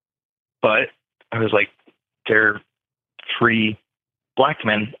 but I was like, they're 3 black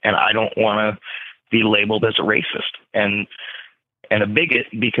men, and I don't want to be labeled as a racist and a bigot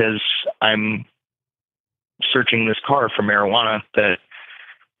because I'm searching this car for marijuana that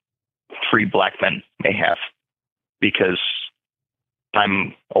 3 black men may have, because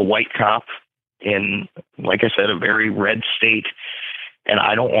I'm a white cop in, like I said, a very red state, and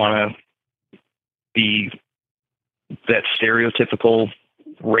I don't want to be that stereotypical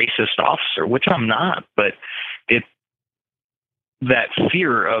racist officer, which I'm not, but that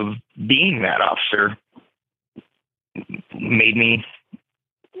fear of being that officer made me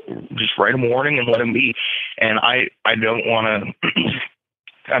just write him a warning and let him be. And I don't want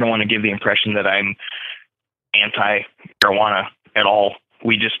to give the impression that I'm anti-marijuana at all.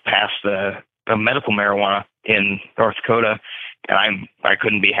 We just passed the medical marijuana in North Dakota, and I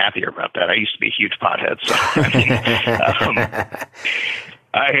couldn't be happier about that. I used to be a huge pothead, so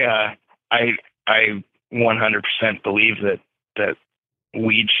I 100% believe that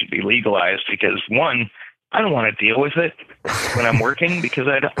weed should be legalized, because 1, I don't want to deal with it when I'm working, because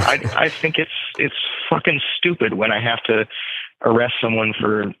I think it's fucking stupid when I have to arrest someone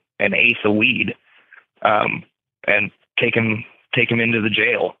for an eighth of weed, and take him into the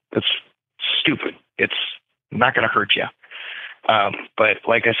jail. It's stupid. It's not going to hurt you. But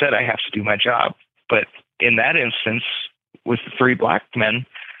like I said, I have to do my job. But in that instance, with the 3 black men,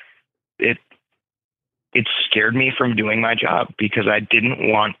 it scared me from doing my job, because I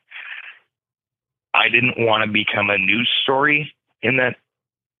didn't want to become a news story in that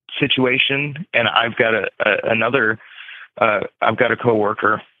situation. And I've got I've got a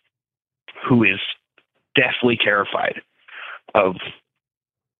coworker who is deathly terrified of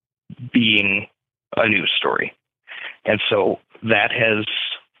being a news story. And so that has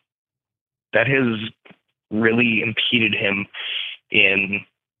really impeded him in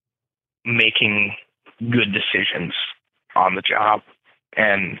making good decisions on the job.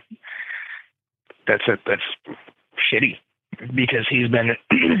 And that's shitty, because he's been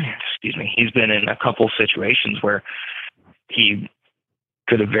he's been in a couple situations where he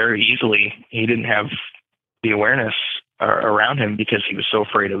could have very easily, he didn't have the awareness around him because he was so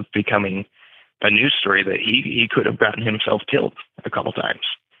afraid of becoming a news story that he could have gotten himself killed a couple times.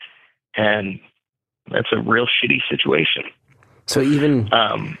 And that's a real shitty situation. So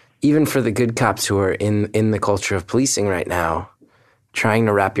even for the good cops who are in the culture of policing right now, trying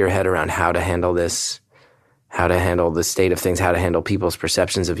to wrap your head around how to handle this how to handle the state of things, how to handle people's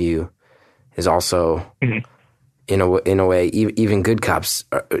perceptions of you is also, in a way, even good cops,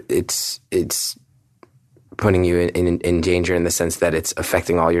 it's putting you in danger in the sense that it's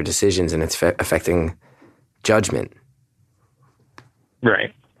affecting all your decisions and it's affecting judgment.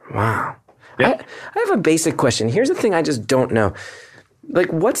 Right. Wow. Yeah. I have a basic question. Here's the thing I just don't know.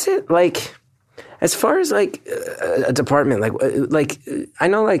 Like, what's it like as far as like a department? Like I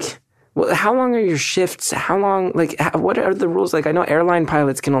know, like, well, how long are your shifts? How long, like, what are the rules? Like, I know airline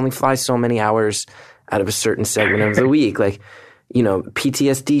pilots can only fly so many hours out of a certain segment of the week. Like, you know,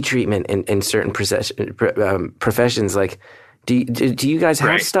 PTSD treatment in certain professions. Like, do you guys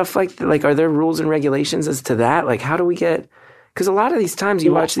have stuff like that? Like, are there rules and regulations as to that? Like, how do we get? Because a lot of these times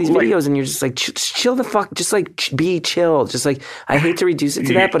you watch these videos and you're just like, chill the fuck, just like be chill. Just like, I hate to reduce it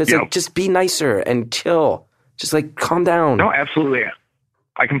to that, but it's like, just be nicer and chill. Just like calm down. No, absolutely.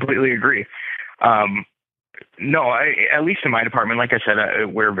 I completely agree. No, at least in my department, like I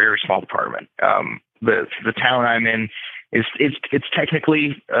said, we're a very small department. The town I'm in it's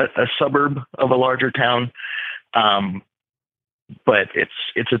technically a suburb of a larger town. But it's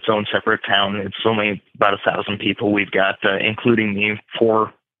its own separate town. It's only about 1,000 people. We've got, including me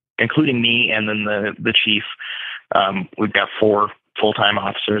and then the chief. We've got 4 full-time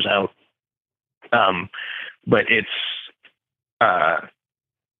officers out. But it's,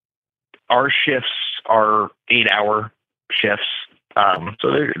 our shifts are 8-hour shifts.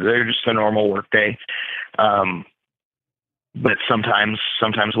 So they're just a normal work day. But sometimes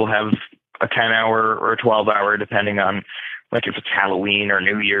we'll have a 10-hour or a 12-hour, depending on, like, if it's Halloween or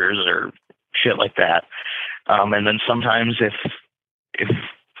New Year's or shit like that. And then sometimes if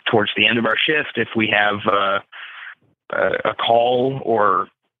towards the end of our shift, if we have a call or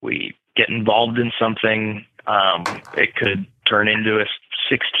we get involved in something, it could turn into a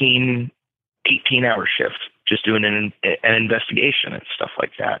 16, 18-hour shift, just doing an investigation and stuff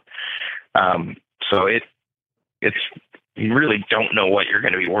like that. So it's you really don't know what you're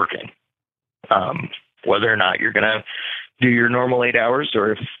going to be working, whether or not you're going to do your normal 8 hours,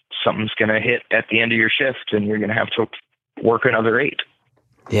 or if something's going to hit at the end of your shift and you're going to have to work another 8.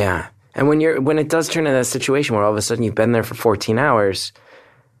 Yeah. And when it does turn into a situation where all of a sudden you've been there for 14 hours,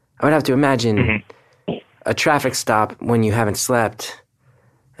 I would have to imagine a traffic stop when you haven't slept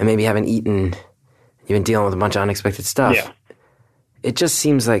and maybe haven't eaten, you've been dealing with a bunch of unexpected stuff. Yeah. It just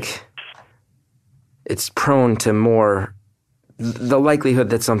seems like it's prone to more, the likelihood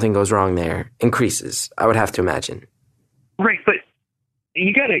that something goes wrong there increases, I would have to imagine. Right, but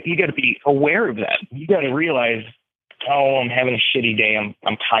you gotta be aware of that. You gotta realize, oh, I'm having a shitty day.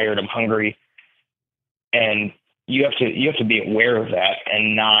 I'm tired. I'm hungry, and you have to be aware of that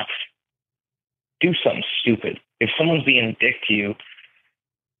and not do something stupid. If someone's being a dick to you,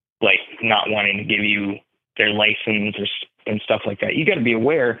 like not wanting to give you their license and stuff like that, you got to be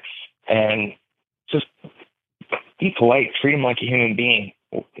aware and just be polite. Treat them like a human being.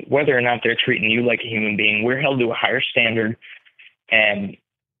 Whether or not they're treating you like a human being, we're held to a higher standard, and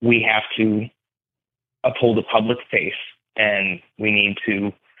we have to uphold a public face, and we need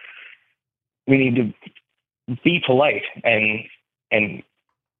to be polite. And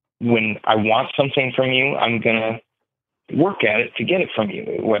when I want something from you, I'm gonna work at it to get it from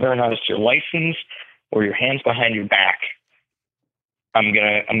you, whether or not it's your license or your hands behind your back. I'm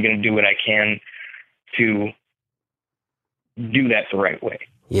gonna do what I can to do that the right way.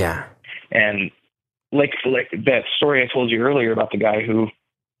 Yeah. And like that story I told you earlier about the guy who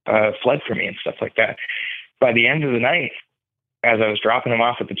fled from me and stuff like that. By the end of the night, as I was dropping him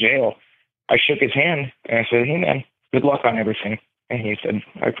off at the jail, I shook his hand and I said, "Hey man, good luck on everything." And he said,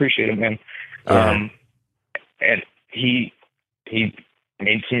 "I appreciate it, man." Yeah. And he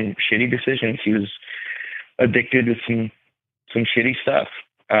made some shitty decisions. He was addicted to some shitty stuff.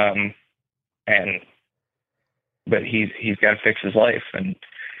 But he's got to fix his life. And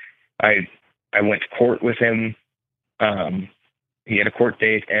I went to court with him. He had a court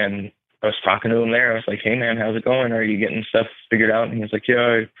date, and I was talking to him there. I was like, "Hey man, how's it going? Are you getting stuff figured out?" And he was like,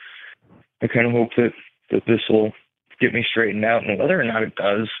 "Yeah, I kind of hope that this will get me straightened out." And whether or not it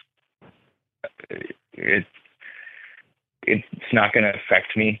does, it's not going to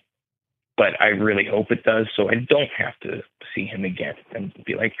affect me, but I really hope it does, so I don't have to see him again and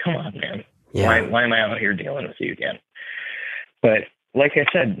be like, "Come on, man. Yeah. Why am I out here dealing with you again?" But like I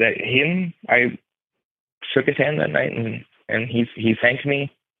said, I shook his hand that night, and he thanked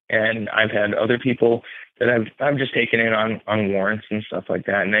me. And I've had other people that I've just taken in on warrants and stuff like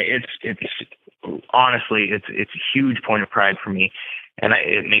that. And it's honestly, it's a huge point of pride for me, and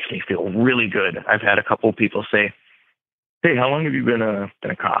it makes me feel really good. I've had a couple of people say, "Hey, how long have you been a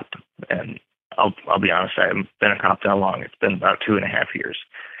cop?" And I'll be honest, I haven't been a cop that long. It's been about 2.5 years.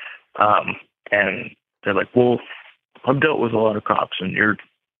 And they're like, well, I've dealt with a lot of cops, and you're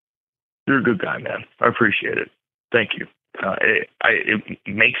a good guy, man. I appreciate it. Thank you. It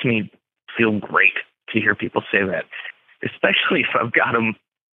makes me feel great to hear people say that, especially if I've got them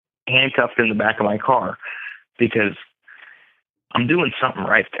handcuffed in the back of my car, because I'm doing something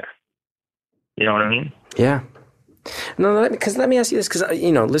right there. You know what I mean? Yeah. No, because let me ask you this, because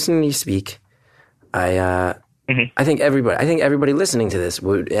listening to you speak, I think everybody listening to this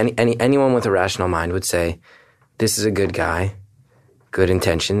would anyone with a rational mind would say, this is a good guy, good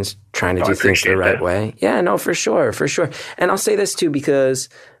intentions, trying to do things the right way. Yeah, no, for sure. And I'll say this too, because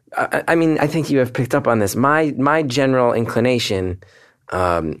I think you have picked up on this. My general inclination,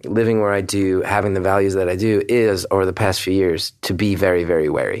 living where I do, having the values that I do, is over the past few years to be very, very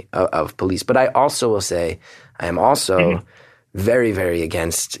wary of police. But I also will say I am also very, very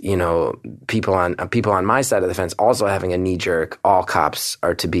against people on my side of the fence also having a knee jerk. All cops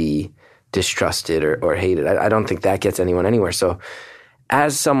are to be distrusted or hated. I don't think that gets anyone anywhere. So,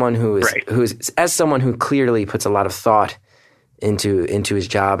 as someone who clearly puts a lot of thought into his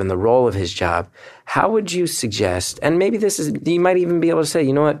job and the role of his job, how would you suggest, and maybe you might even be able to say,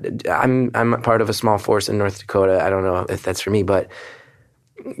 you know what, I'm a part of a small force in North Dakota. I don't know if that's for me, but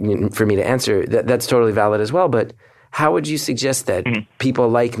for me to answer, that's totally valid as well. But how would you suggest that people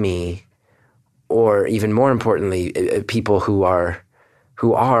like me, or even more importantly, people who are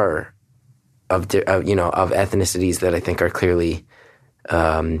of ethnicities that I think are clearly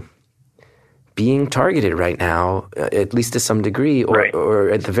being targeted right now, at least to some degree, or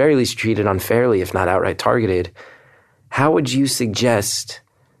at the very least treated unfairly, if not outright targeted, how would you suggest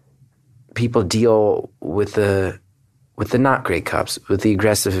people deal with the not great cops, with the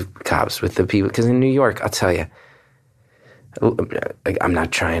aggressive cops, with the people? Because in New York, I'll tell you, I am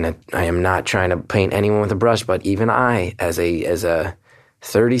not trying to paint anyone with a brush, but even I, as a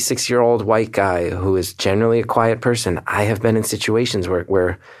 36-year-old white guy who is generally a quiet person, I have been in situations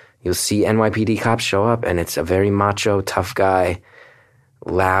where you'll see NYPD cops show up, and it's a very macho, tough guy,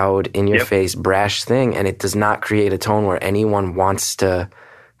 loud, in-your-face, brash thing, and it does not create a tone where anyone wants to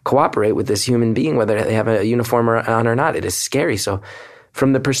cooperate with this human being, whether they have a uniform on or not. It is scary. So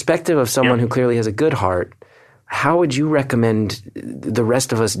from the perspective of someone who clearly has a good heart, how would you recommend the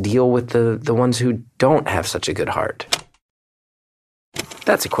rest of us deal with the ones who don't have such a good heart?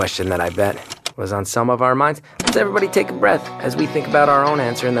 That's a question that I bet was on some of our minds. Let's everybody take a breath as we think about our own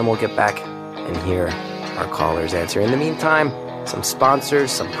answer, and then we'll get back and hear our caller's answer. In the meantime, some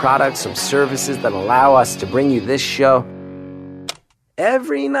sponsors, some products, some services that allow us to bring you this show.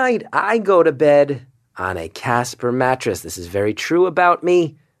 Every night I go to bed on a Casper mattress. This is very true about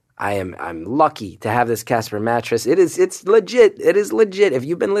me. I'm lucky to have this Casper mattress. It's legit. It is legit. If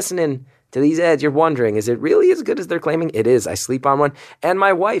you've been listening to these ads, you're wondering, is it really as good as they're claiming? It is. I sleep on one. And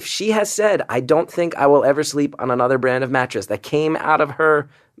my wife, she has said, I don't think I will ever sleep on another brand of mattress. That came out of her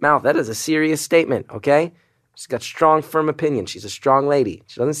mouth. That is a serious statement, okay? She's got strong, firm opinion. She's a strong lady.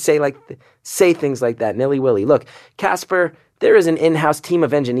 She doesn't say things like that, nilly-willy. Look, Casper, there is an in-house team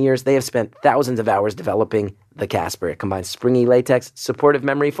of engineers. They have spent thousands of hours developing the Casper. It combines springy latex, supportive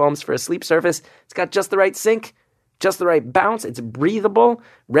memory foams for a sleep surface. It's got just the right sink, just the right bounce. It's breathable,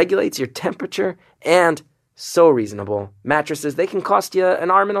 regulates your temperature, and so reasonable. Mattresses, they can cost you an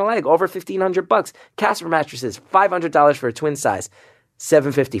arm and a leg, over $1,500. Casper mattresses, $500 for a twin size,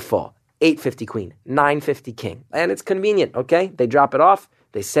 $750 full, $850 queen, $950 king. And it's convenient, okay? They drop it off.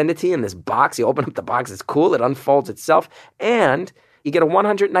 They send it to you in this box. You open up the box. It's cool. It unfolds itself. And you get a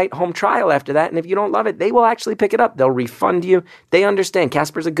 100-night home trial after that. And if you don't love it, they will actually pick it up. They'll refund you. They understand.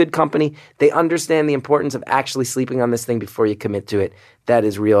 Casper's a good company. They understand the importance of actually sleeping on this thing before you commit to it. That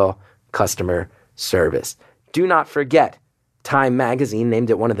is real customer service. Do not forget, Time Magazine named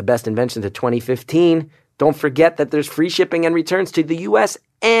it one of the best inventions of 2015. Don't forget that there's free shipping and returns to the U.S.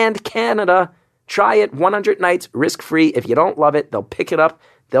 and Canada. Try it 100 nights, risk-free. If you don't love it, they'll pick it up.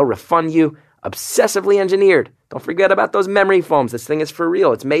 They'll refund you. Obsessively engineered. Don't forget about those memory foams. This thing is for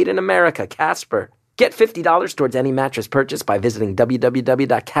real. It's made in America. Casper. Get $50 towards any mattress purchase by visiting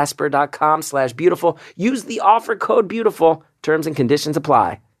www.casper.com/beautiful. Use the offer code BEAUTIFUL. Terms and conditions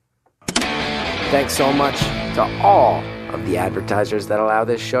apply. Thanks so much to all of the advertisers that allow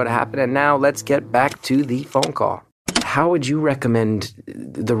this show to happen. And now let's get back to the phone call. How would you recommend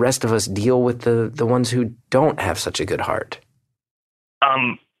the rest of us deal with the ones who don't have such a good heart?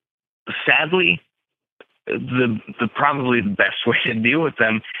 Sadly, the probably the best way to deal with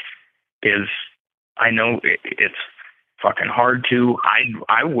them is, I know it's fucking hard to.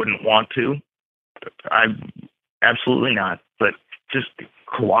 I wouldn't want to. I absolutely not. But just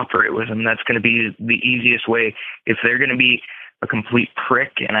cooperate with them. That's going to be the easiest way. If they're going to be a complete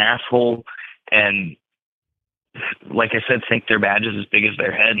prick and asshole and, like I said, think their badge is as big as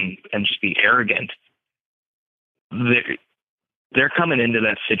their head and just be arrogant, they're coming into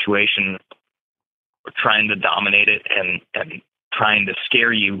that situation trying to dominate it and trying to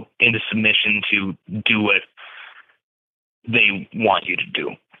scare you into submission to do what they want you to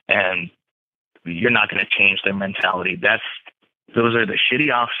do. And you're not going to change their mentality. Those are the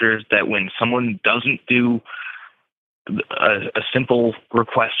shitty officers that when someone doesn't do a simple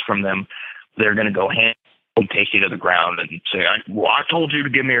request from them, they're going to go hand and take you to the ground and say, I told you to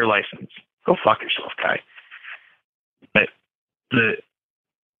give me your license. Go fuck yourself, guy. But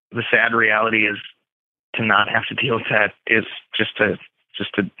the sad reality is to not have to deal with that is just to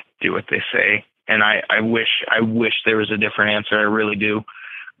do what they say. And I wish there was a different answer. I really do.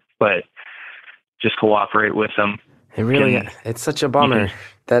 But just cooperate with them. It's such a bummer.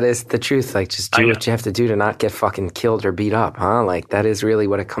 That is the truth. Like, just do what you have to do to not get fucking killed or beat up, huh? Like, that is really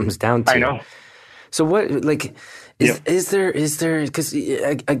what it comes down to. I know. So what, like, is there, because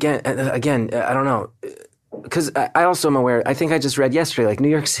again, I don't know. Because I also am aware, I think I just read yesterday, like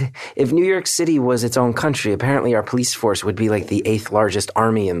if New York City was its own country, apparently our police force would be like the 8th largest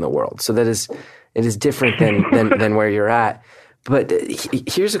army in the world. So it is different than where you're at. But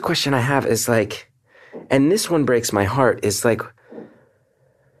here's a question I have is like, and this one breaks my heart, is like,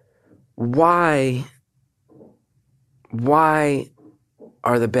 why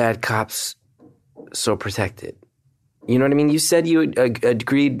are the bad cops so protected? You know what I mean? You said you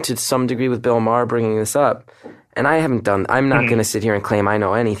agreed to some degree with Bill Maher bringing this up, and I'm not going to sit here and claim I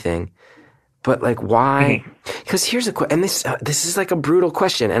know anything, but like, why? Because here's a question, and this is like a brutal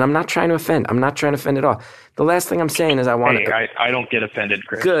question, and I'm not trying to offend. I'm not trying to offend at all. The last thing I'm saying is I don't get offended,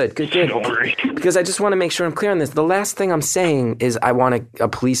 Chris. Good. Don't worry. Because I just want to make sure I'm clear on this. The last thing I'm saying is I want a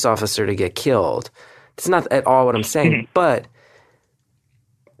police officer to get killed. It's not at all what I'm saying, but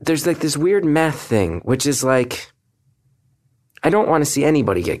there's like this weird math thing, which is like, I don't want to see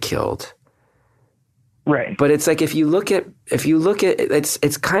anybody get killed. Right. But it's like, if you look at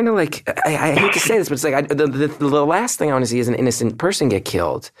it's kind of like, I hate to say this, but it's like, the last thing I want to see is an innocent person get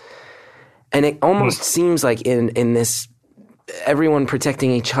killed. And it almost seems like in this, everyone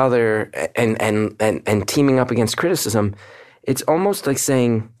protecting each other and teaming up against criticism, it's almost like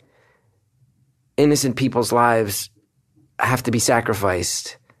saying innocent people's lives have to be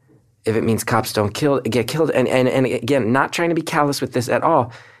sacrificed if it means cops don't get killed. And again, not trying to be callous with this at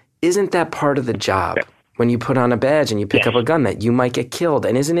all. Isn't that part of the job? When you put on a badge and you pick up a gun, that you might get killed?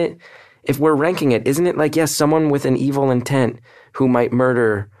 And isn't it, if we're ranking it, isn't it like, yes, someone with an evil intent who might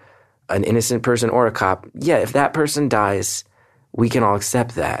murder an innocent person or a cop, yeah, if that person dies, we can all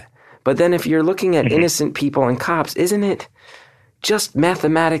accept that. But then if you're looking at innocent people and cops, isn't it just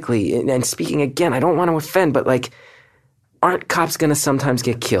mathematically, and speaking again, I don't want to offend, but like, aren't cops going to sometimes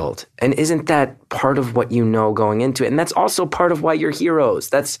get killed? And isn't that part of what you know going into it? And that's also part of why you're heroes.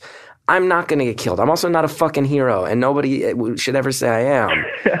 I'm not going to get killed. I'm also not a fucking hero, and nobody should ever say I am.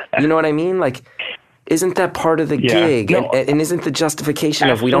 You know what I mean? Like, isn't that part of the gig? No, and isn't the justification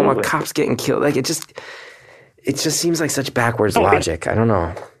of we don't want cops getting killed? Like, it just seems like such backwards logic. I don't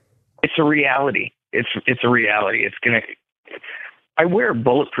know. It's a reality. It's a reality. I wear a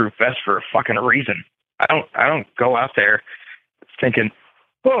bulletproof vest for a fucking reason. I don't go out there thinking,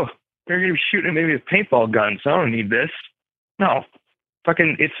 oh, they're going to be shooting at me with paintball guns, so I don't need this. No,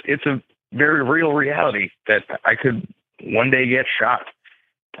 fucking, it's a very real reality that I could one day get shot.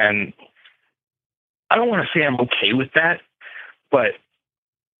 And I don't want to say I'm okay with that, but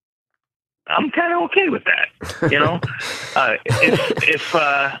I'm kind of okay with that, you know? if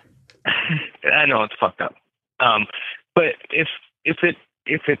I know it's fucked up. But if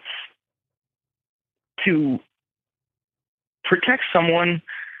it's to protect someone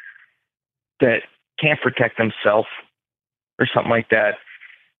that can't protect themselves or something like that.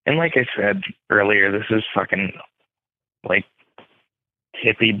 And like I said earlier, this is fucking like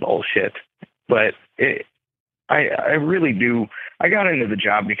hippie bullshit, but I really do. I got into the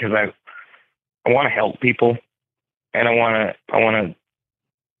job because I want to help people, and I want to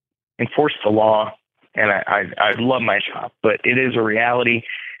enforce the law, and I love my job, but it is a reality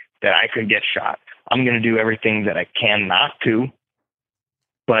that I could get shot. I'm going to do everything that I can not to,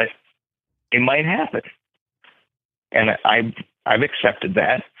 but it might happen. And I've accepted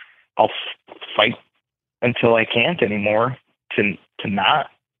that. I'll fight until I can't anymore to not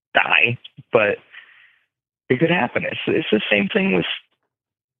die, but it could happen. It's the same thing with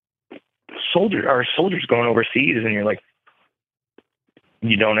soldiers going overseas, and you're like,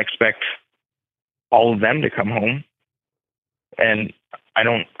 you don't expect all of them to come home. And I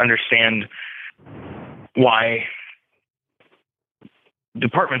don't understand why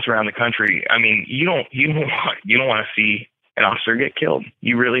departments around the country, I mean, you don't want to see an officer get killed.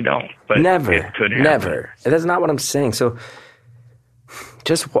 You really don't. But never, it could happen. Never. That's not what I'm saying. So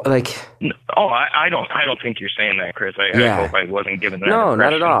just like, oh, I don't think you're saying that, Chris. I hope I wasn't giving that. No,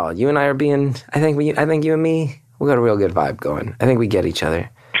 impression. not at all. You and I are being. I think you and me, we got a real good vibe going. I think we get each other.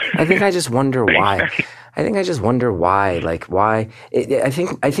 I think I just wonder why. Like why? I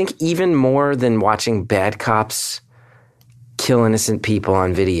think even more than watching bad cops kill innocent people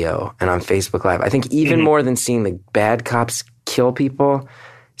on video and on Facebook Live, I think even more than seeing the bad cops kill people,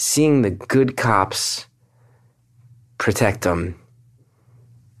 seeing the good cops protect them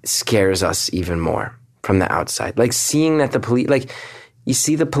scares us even more from the outside. Like seeing that the police, like you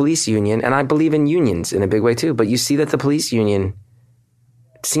see the police union, and I believe in unions in a big way too, but you see that the police union,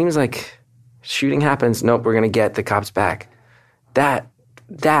 it seems like shooting happens, nope, we're going to get the cops back. That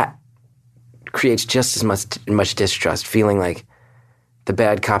creates just as much distrust, feeling like the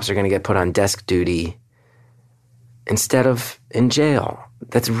bad cops are going to get put on desk duty instead of in jail.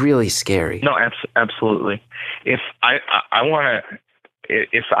 That's really scary. No, absolutely. If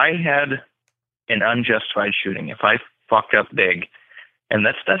I had an unjustified shooting, if I fucked up big, and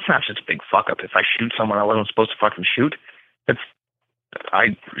that's not just a big fuck up. If I shoot someone I wasn't supposed to fucking shoot,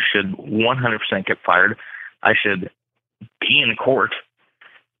 I should 100% get fired. I should be in court.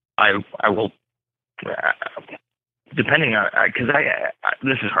 I will, depending on, because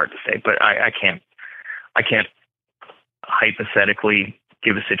this is hard to say, but I can't hypothetically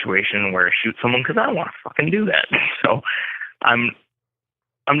give a situation where I shoot someone because I don't want to fucking do that. So I'm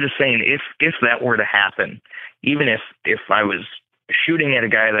just saying if that were to happen, even if I was shooting at a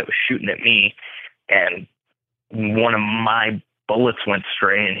guy that was shooting at me and one of my bullets went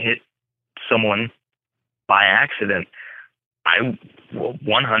stray and hit someone by accident, I will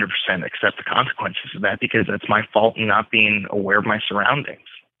 100% accept the consequences of that because that's my fault in not being aware of my surroundings.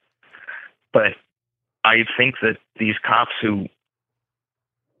 But I think that these cops who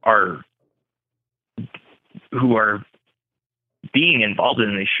are being involved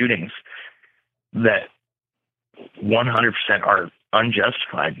in these shootings that 100% are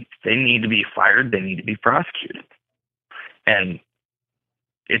unjustified, they need to be fired, they need to be prosecuted. And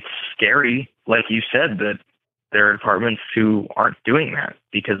it's scary, like you said, that there are departments who aren't doing that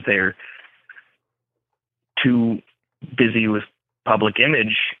because they're too busy with public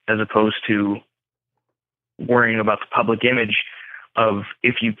image as opposed to worrying about the public image of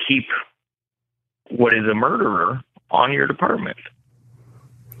if you keep what is a murderer on your department.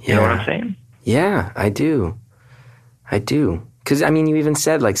 You know what I'm saying? Yeah, I do. Because, I mean, you even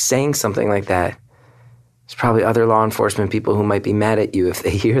said, like, saying something like that, there's probably other law enforcement people who might be mad at you if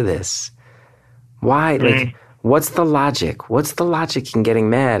they hear this. Why? Like, what's the logic? What's the logic in getting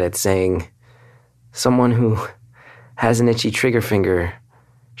mad at saying someone who has an itchy trigger finger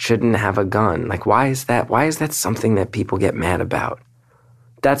shouldn't have a gun? Like, why is that? Why is that something that people get mad about?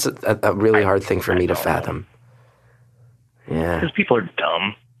 That's a really hard thing for me to fathom. Yeah. Because people are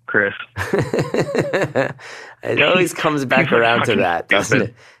dumb, Chris. It always comes back around to that, doesn't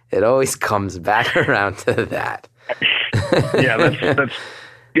it? It always comes back around to that. Yeah, that's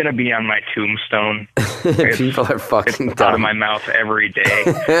going to be on my tombstone. People are fucking dumb. Out of my mouth every day.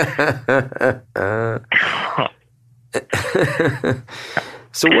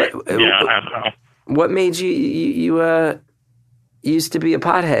 So what? Yeah, I don't know. What made you used to be a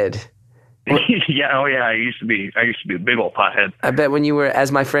pothead? Yeah, I used to be a big old pothead. I bet when you were,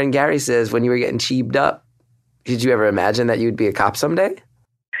 as my friend Gary says, when you were getting cheebed up, did you ever imagine that you'd be a cop someday?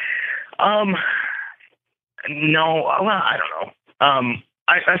 No, well, I don't know.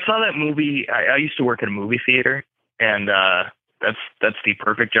 I saw that movie. I used to work at a movie theater, and that's the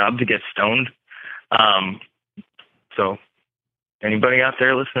perfect job to get stoned. So anybody out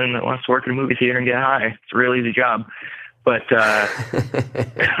there listening that wants to work at a movie theater and get high, it's a real easy job. But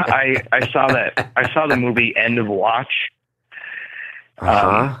I saw the movie End of Watch.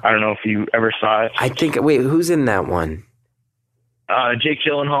 I don't know if you ever saw it. I think. Wait, who's in that one? Jake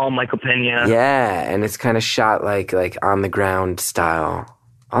Gyllenhaal, Michael Pena. Yeah, and it's kind of shot like on the ground style.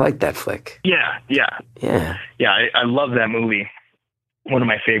 I like that flick. Yeah. I love that movie. One of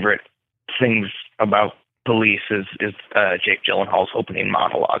my favorite things about police is Jake Gyllenhaal's opening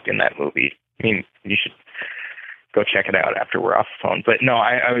monologue in that movie. I mean, you should go check it out after we're off the phone. But no,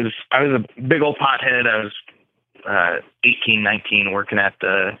 I was a big old pothead. I was 18, 19, working at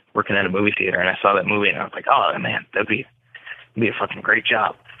a movie theater, and I saw that movie, and I was like, oh man, that'd be a fucking great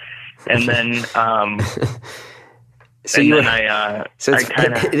job. And then So and you then were, so I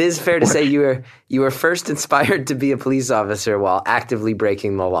kind of. it is fair to say you were first inspired to be a police officer while actively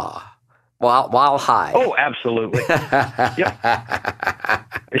breaking the law, while high. Oh, absolutely. Yep.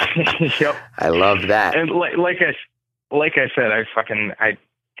 Yep. I love that. And like I said, I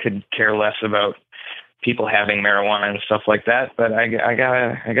could care less about people having marijuana and stuff like that, but I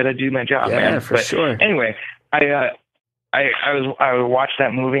gotta do my job, man. Yeah, for sure. Anyway, I watched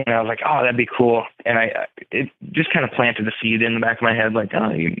that movie and I was like, oh, that'd be cool. And it just kind of planted a seed in the back of my head, like,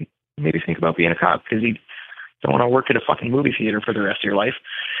 oh, you maybe think about being a cop because you don't want to work at a fucking movie theater for the rest of your life.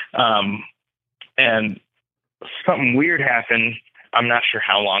 And something weird happened. I'm not sure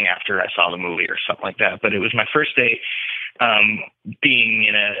how long after I saw the movie or something like that, but it was my first day being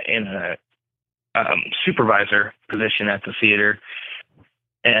in a supervisor position at the theater,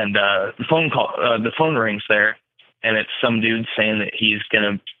 and the phone rings there, and it's some dude saying that he's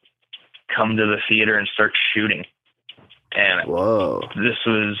gonna come to the theater and start shooting. And whoa, this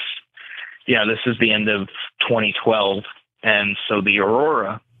is the end of 2012, and so the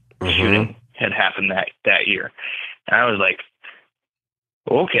Aurora shooting had happened that year, and I was like,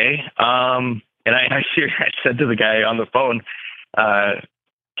 okay, and I said to the guy on the phone,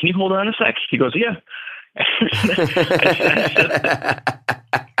 can you hold on a sec? He goes, yeah.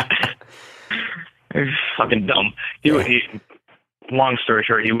 It's fucking dumb. He, long story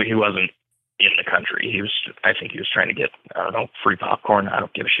short, he wasn't in the country. I think he was trying to get, I don't know, free popcorn. I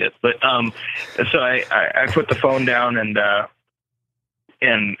don't give a shit. But, so I put the phone down and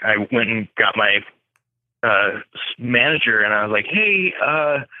I went and got my, manager, and I was like, hey,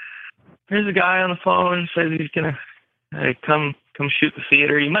 there's a guy on the phone, says he's gonna come shoot the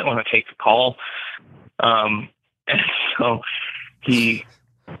theater. You might want to take the call. And so he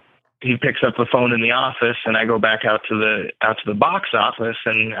picks up the phone in the office, and I go back out to the box office,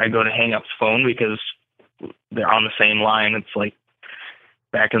 and I go to hang up the phone because they're on the same line. It's like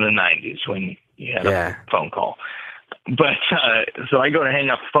back in the 90s when you had a phone call. But so I go to hang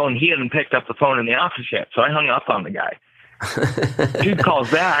up the phone. He hadn't picked up the phone in the office yet, so I hung up on the guy. Dude calls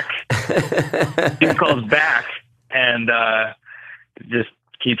back. And just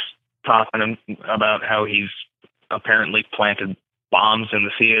keeps talking about how he's apparently planted bombs in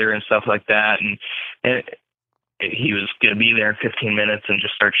the theater and stuff like that. And he was going to be there in 15 minutes and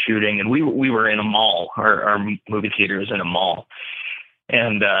just start shooting. And we were in a mall. Our movie theater was in a mall.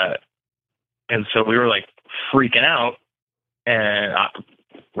 And so we were like freaking out, and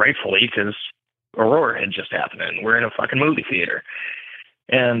rightfully, because Aurora had just happened and we're in a fucking movie theater.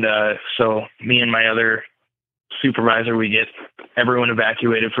 And so me and my other supervisor, we get everyone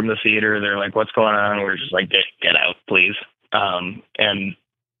evacuated from the theater. They're like, what's going on? We're just like, get out, please. And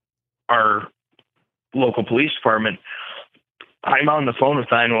our local police department, I'm on the phone with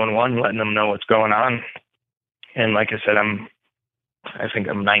 911 letting them know what's going on. And like I said, I think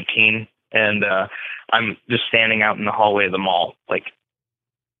I'm 19, and I'm just standing out in the hallway of the mall, like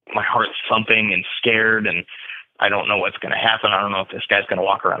my heart's thumping and scared, and I don't know what's going to happen. I don't know if this guy's going to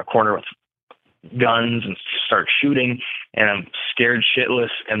walk around a corner with guns and start shooting, and I'm scared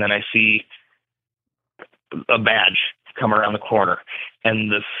shitless. And then I see a badge come around the corner,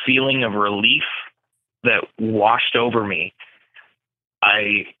 and the feeling of relief that washed over me,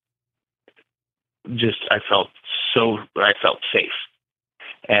 I felt safe.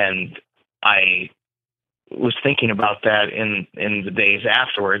 And I was thinking about that in the days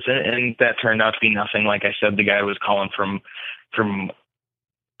afterwards, and that turned out to be nothing. Like I said, the guy was calling from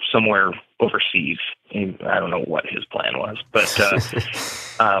somewhere overseas. I don't know what his plan was, but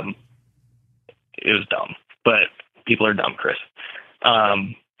it was dumb. But people are dumb, Chris. But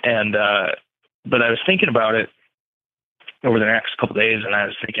I was thinking about it over the next couple of days, and I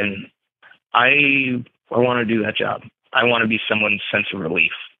was thinking, I want to do that job. I want to be someone's sense of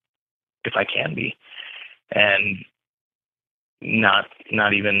relief, if I can be. And not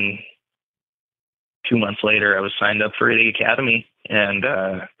even 2 months later, I was signed up for the academy, and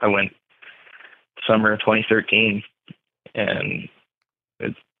I went summer of 2013, and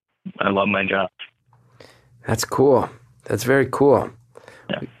I love my job. That's cool. That's very cool.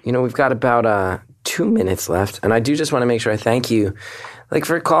 Yeah. You know, we've got about 2 minutes left, and I do just want to make sure I thank you, like,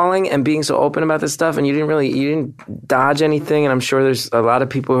 for calling and being so open about this stuff. And you didn't dodge anything. And I'm sure there's a lot of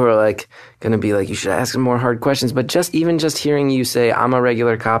people who are like going to be like, you should ask some more hard questions. But just hearing you say, I'm a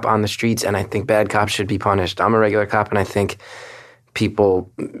regular cop on the streets, and I think bad cops should be punished. I'm a regular cop, and I think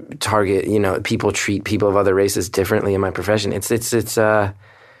people people treat people of other races differently in my profession. It's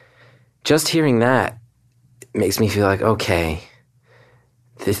just hearing that makes me feel like, okay,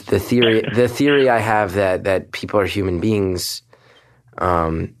 the theory I have that people are human beings,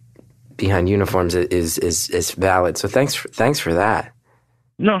 behind uniforms is valid. So thanks for that.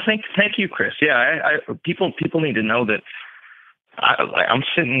 No, thank you, Chris. Yeah, people need to know that I'm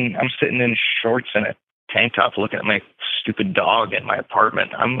sitting in shorts and a tank top looking at my stupid dog in my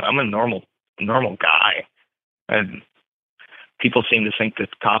apartment. I'm a normal guy. And people seem to think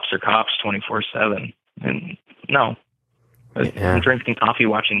that cops are cops 24/7. And no. Yeah. I'm drinking coffee,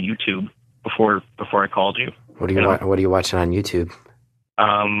 watching YouTube before I called you. What are you watching on YouTube?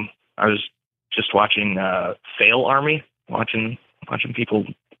 I was just watching Fail Army, watching people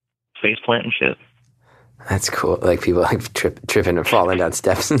face plant and shit. That's cool. Like people like tripping and falling down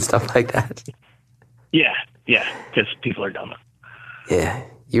steps and stuff like that. Yeah, because people are dumb. Yeah,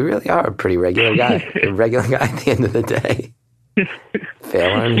 you really are a pretty regular guy. A regular guy at the end of the day.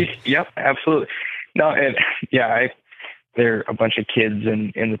 Fail Army. Yep, absolutely. No, and yeah, there are a bunch of kids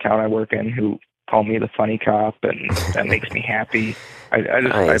in the town I work in who call me the funny cop, and that makes me happy.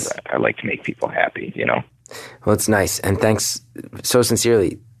 I like to make people happy, you know. Well, it's nice, and thanks so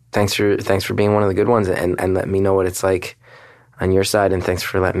sincerely. Thanks for being one of the good ones, and letting me know what it's like on your side, and thanks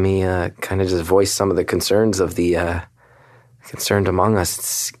for letting me kind of just voice some of the concerns of the concerned among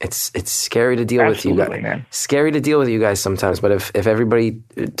us. It's scary to deal with you guys. Man. Scary to deal with you guys sometimes, but if everybody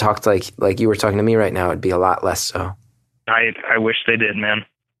talked like you were talking to me right now, it'd be a lot less so. I wish they did, man.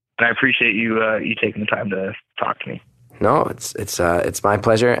 And I appreciate you taking the time to talk to me. No, it's my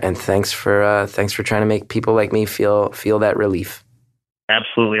pleasure, and thanks for trying to make people like me feel that relief.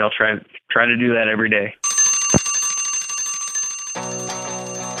 Absolutely, I'll try to do that every day.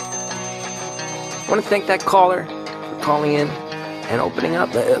 I want to thank that caller for calling in and opening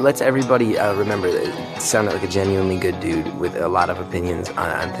up. Let's everybody remember that it sounded like a genuinely good dude with a lot of opinions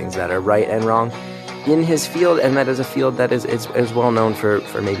on things that are right and wrong in his field, and that is a field that is well known for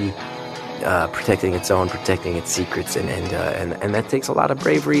maybe protecting its own, protecting its secrets, and that takes a lot of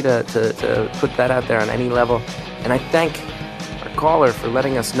bravery to put that out there on any level. And I thank our caller for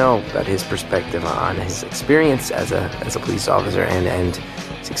letting us know about his perspective on his experience as a police officer and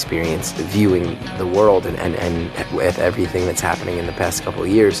his experience viewing the world and with everything that's happening in the past couple of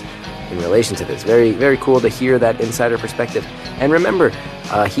years in relation to this. Very, very cool to hear that insider perspective. And remember,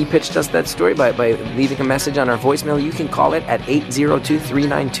 he pitched us that story by leaving a message on our voicemail. You can call it at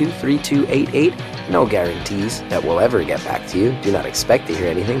 802-392-3288. No guarantees that we'll ever get back to you. Do not expect to hear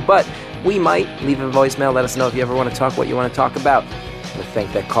anything, but we might. Leave a voicemail. Let us know if you ever want to talk, what you want to talk about. I want to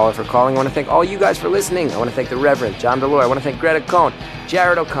thank that caller for calling. I want to thank all you guys for listening. I want to thank the Reverend John Delore. I want to thank Greta Cohn,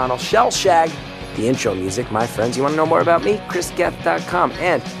 Jared O'Connell, Shell Shag, the intro music, my friends. You want to know more about me? ChrisGeth.com.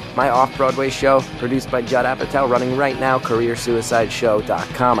 And my off-Broadway show, produced by Judd Apatow, running right now,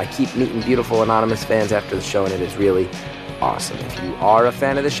 CareerSuicideShow.com. I keep meeting beautiful anonymous fans after the show, and it is really awesome. If you are a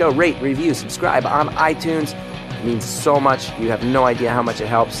fan of the show, rate, review, subscribe on iTunes. It means so much. You have no idea how much it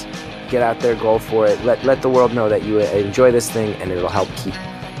helps. Get out there, go for it. Let the world know that you enjoy this thing, and it'll help keep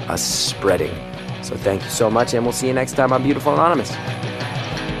us spreading. So thank you so much, and we'll see you next time on Beautiful Anonymous.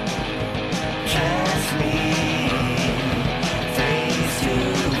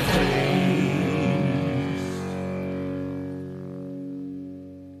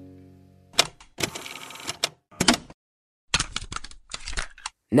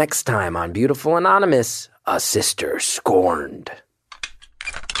 Next time on Beautiful Anonymous, a sister scorned.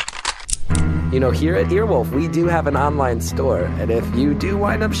 You know, here at Earwolf, we do have an online store, and if you do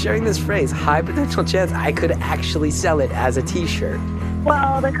wind up sharing this phrase, high potential chance I could actually sell it as a t-shirt.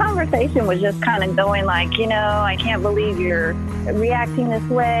 Well, the conversation was just kind of going like, I can't believe you're reacting this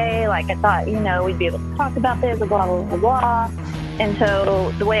way. Like, I thought, we'd be able to talk about this, blah, blah, blah, blah. And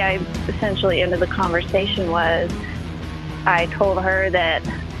so the way I essentially ended the conversation was I told her that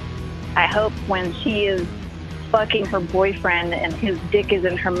I hope when she is fucking her boyfriend and his dick is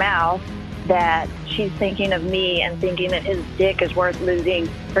in her mouth, that she's thinking of me and thinking that his dick is worth losing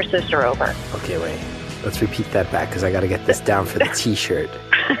her sister over. Okay, wait. Let's repeat that back because I got to get this down for the t-shirt.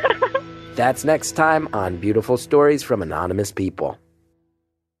 That's next time on Beautiful Stories from Anonymous People.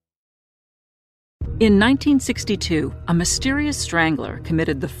 In 1962, a mysterious strangler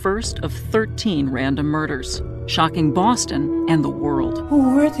committed the first of 13 random murders, shocking Boston and the world.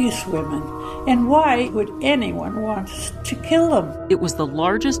 Who were these women, and why would anyone want to kill them? It was the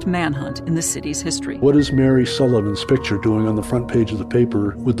largest manhunt in the city's history. What is Mary Sullivan's picture doing on the front page of the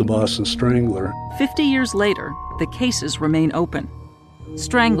paper with the Boston Strangler? 50 years later, the cases remain open.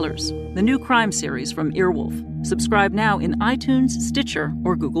 Stranglers, the new crime series from Earwolf. Subscribe now in iTunes, Stitcher,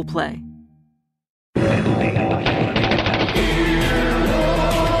 or Google Play.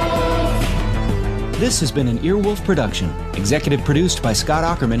 This has been an Earwolf production, executive produced by Scott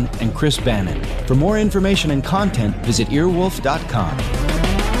Aukerman and Chris Bannon. For more information and content, visit earwolf.com.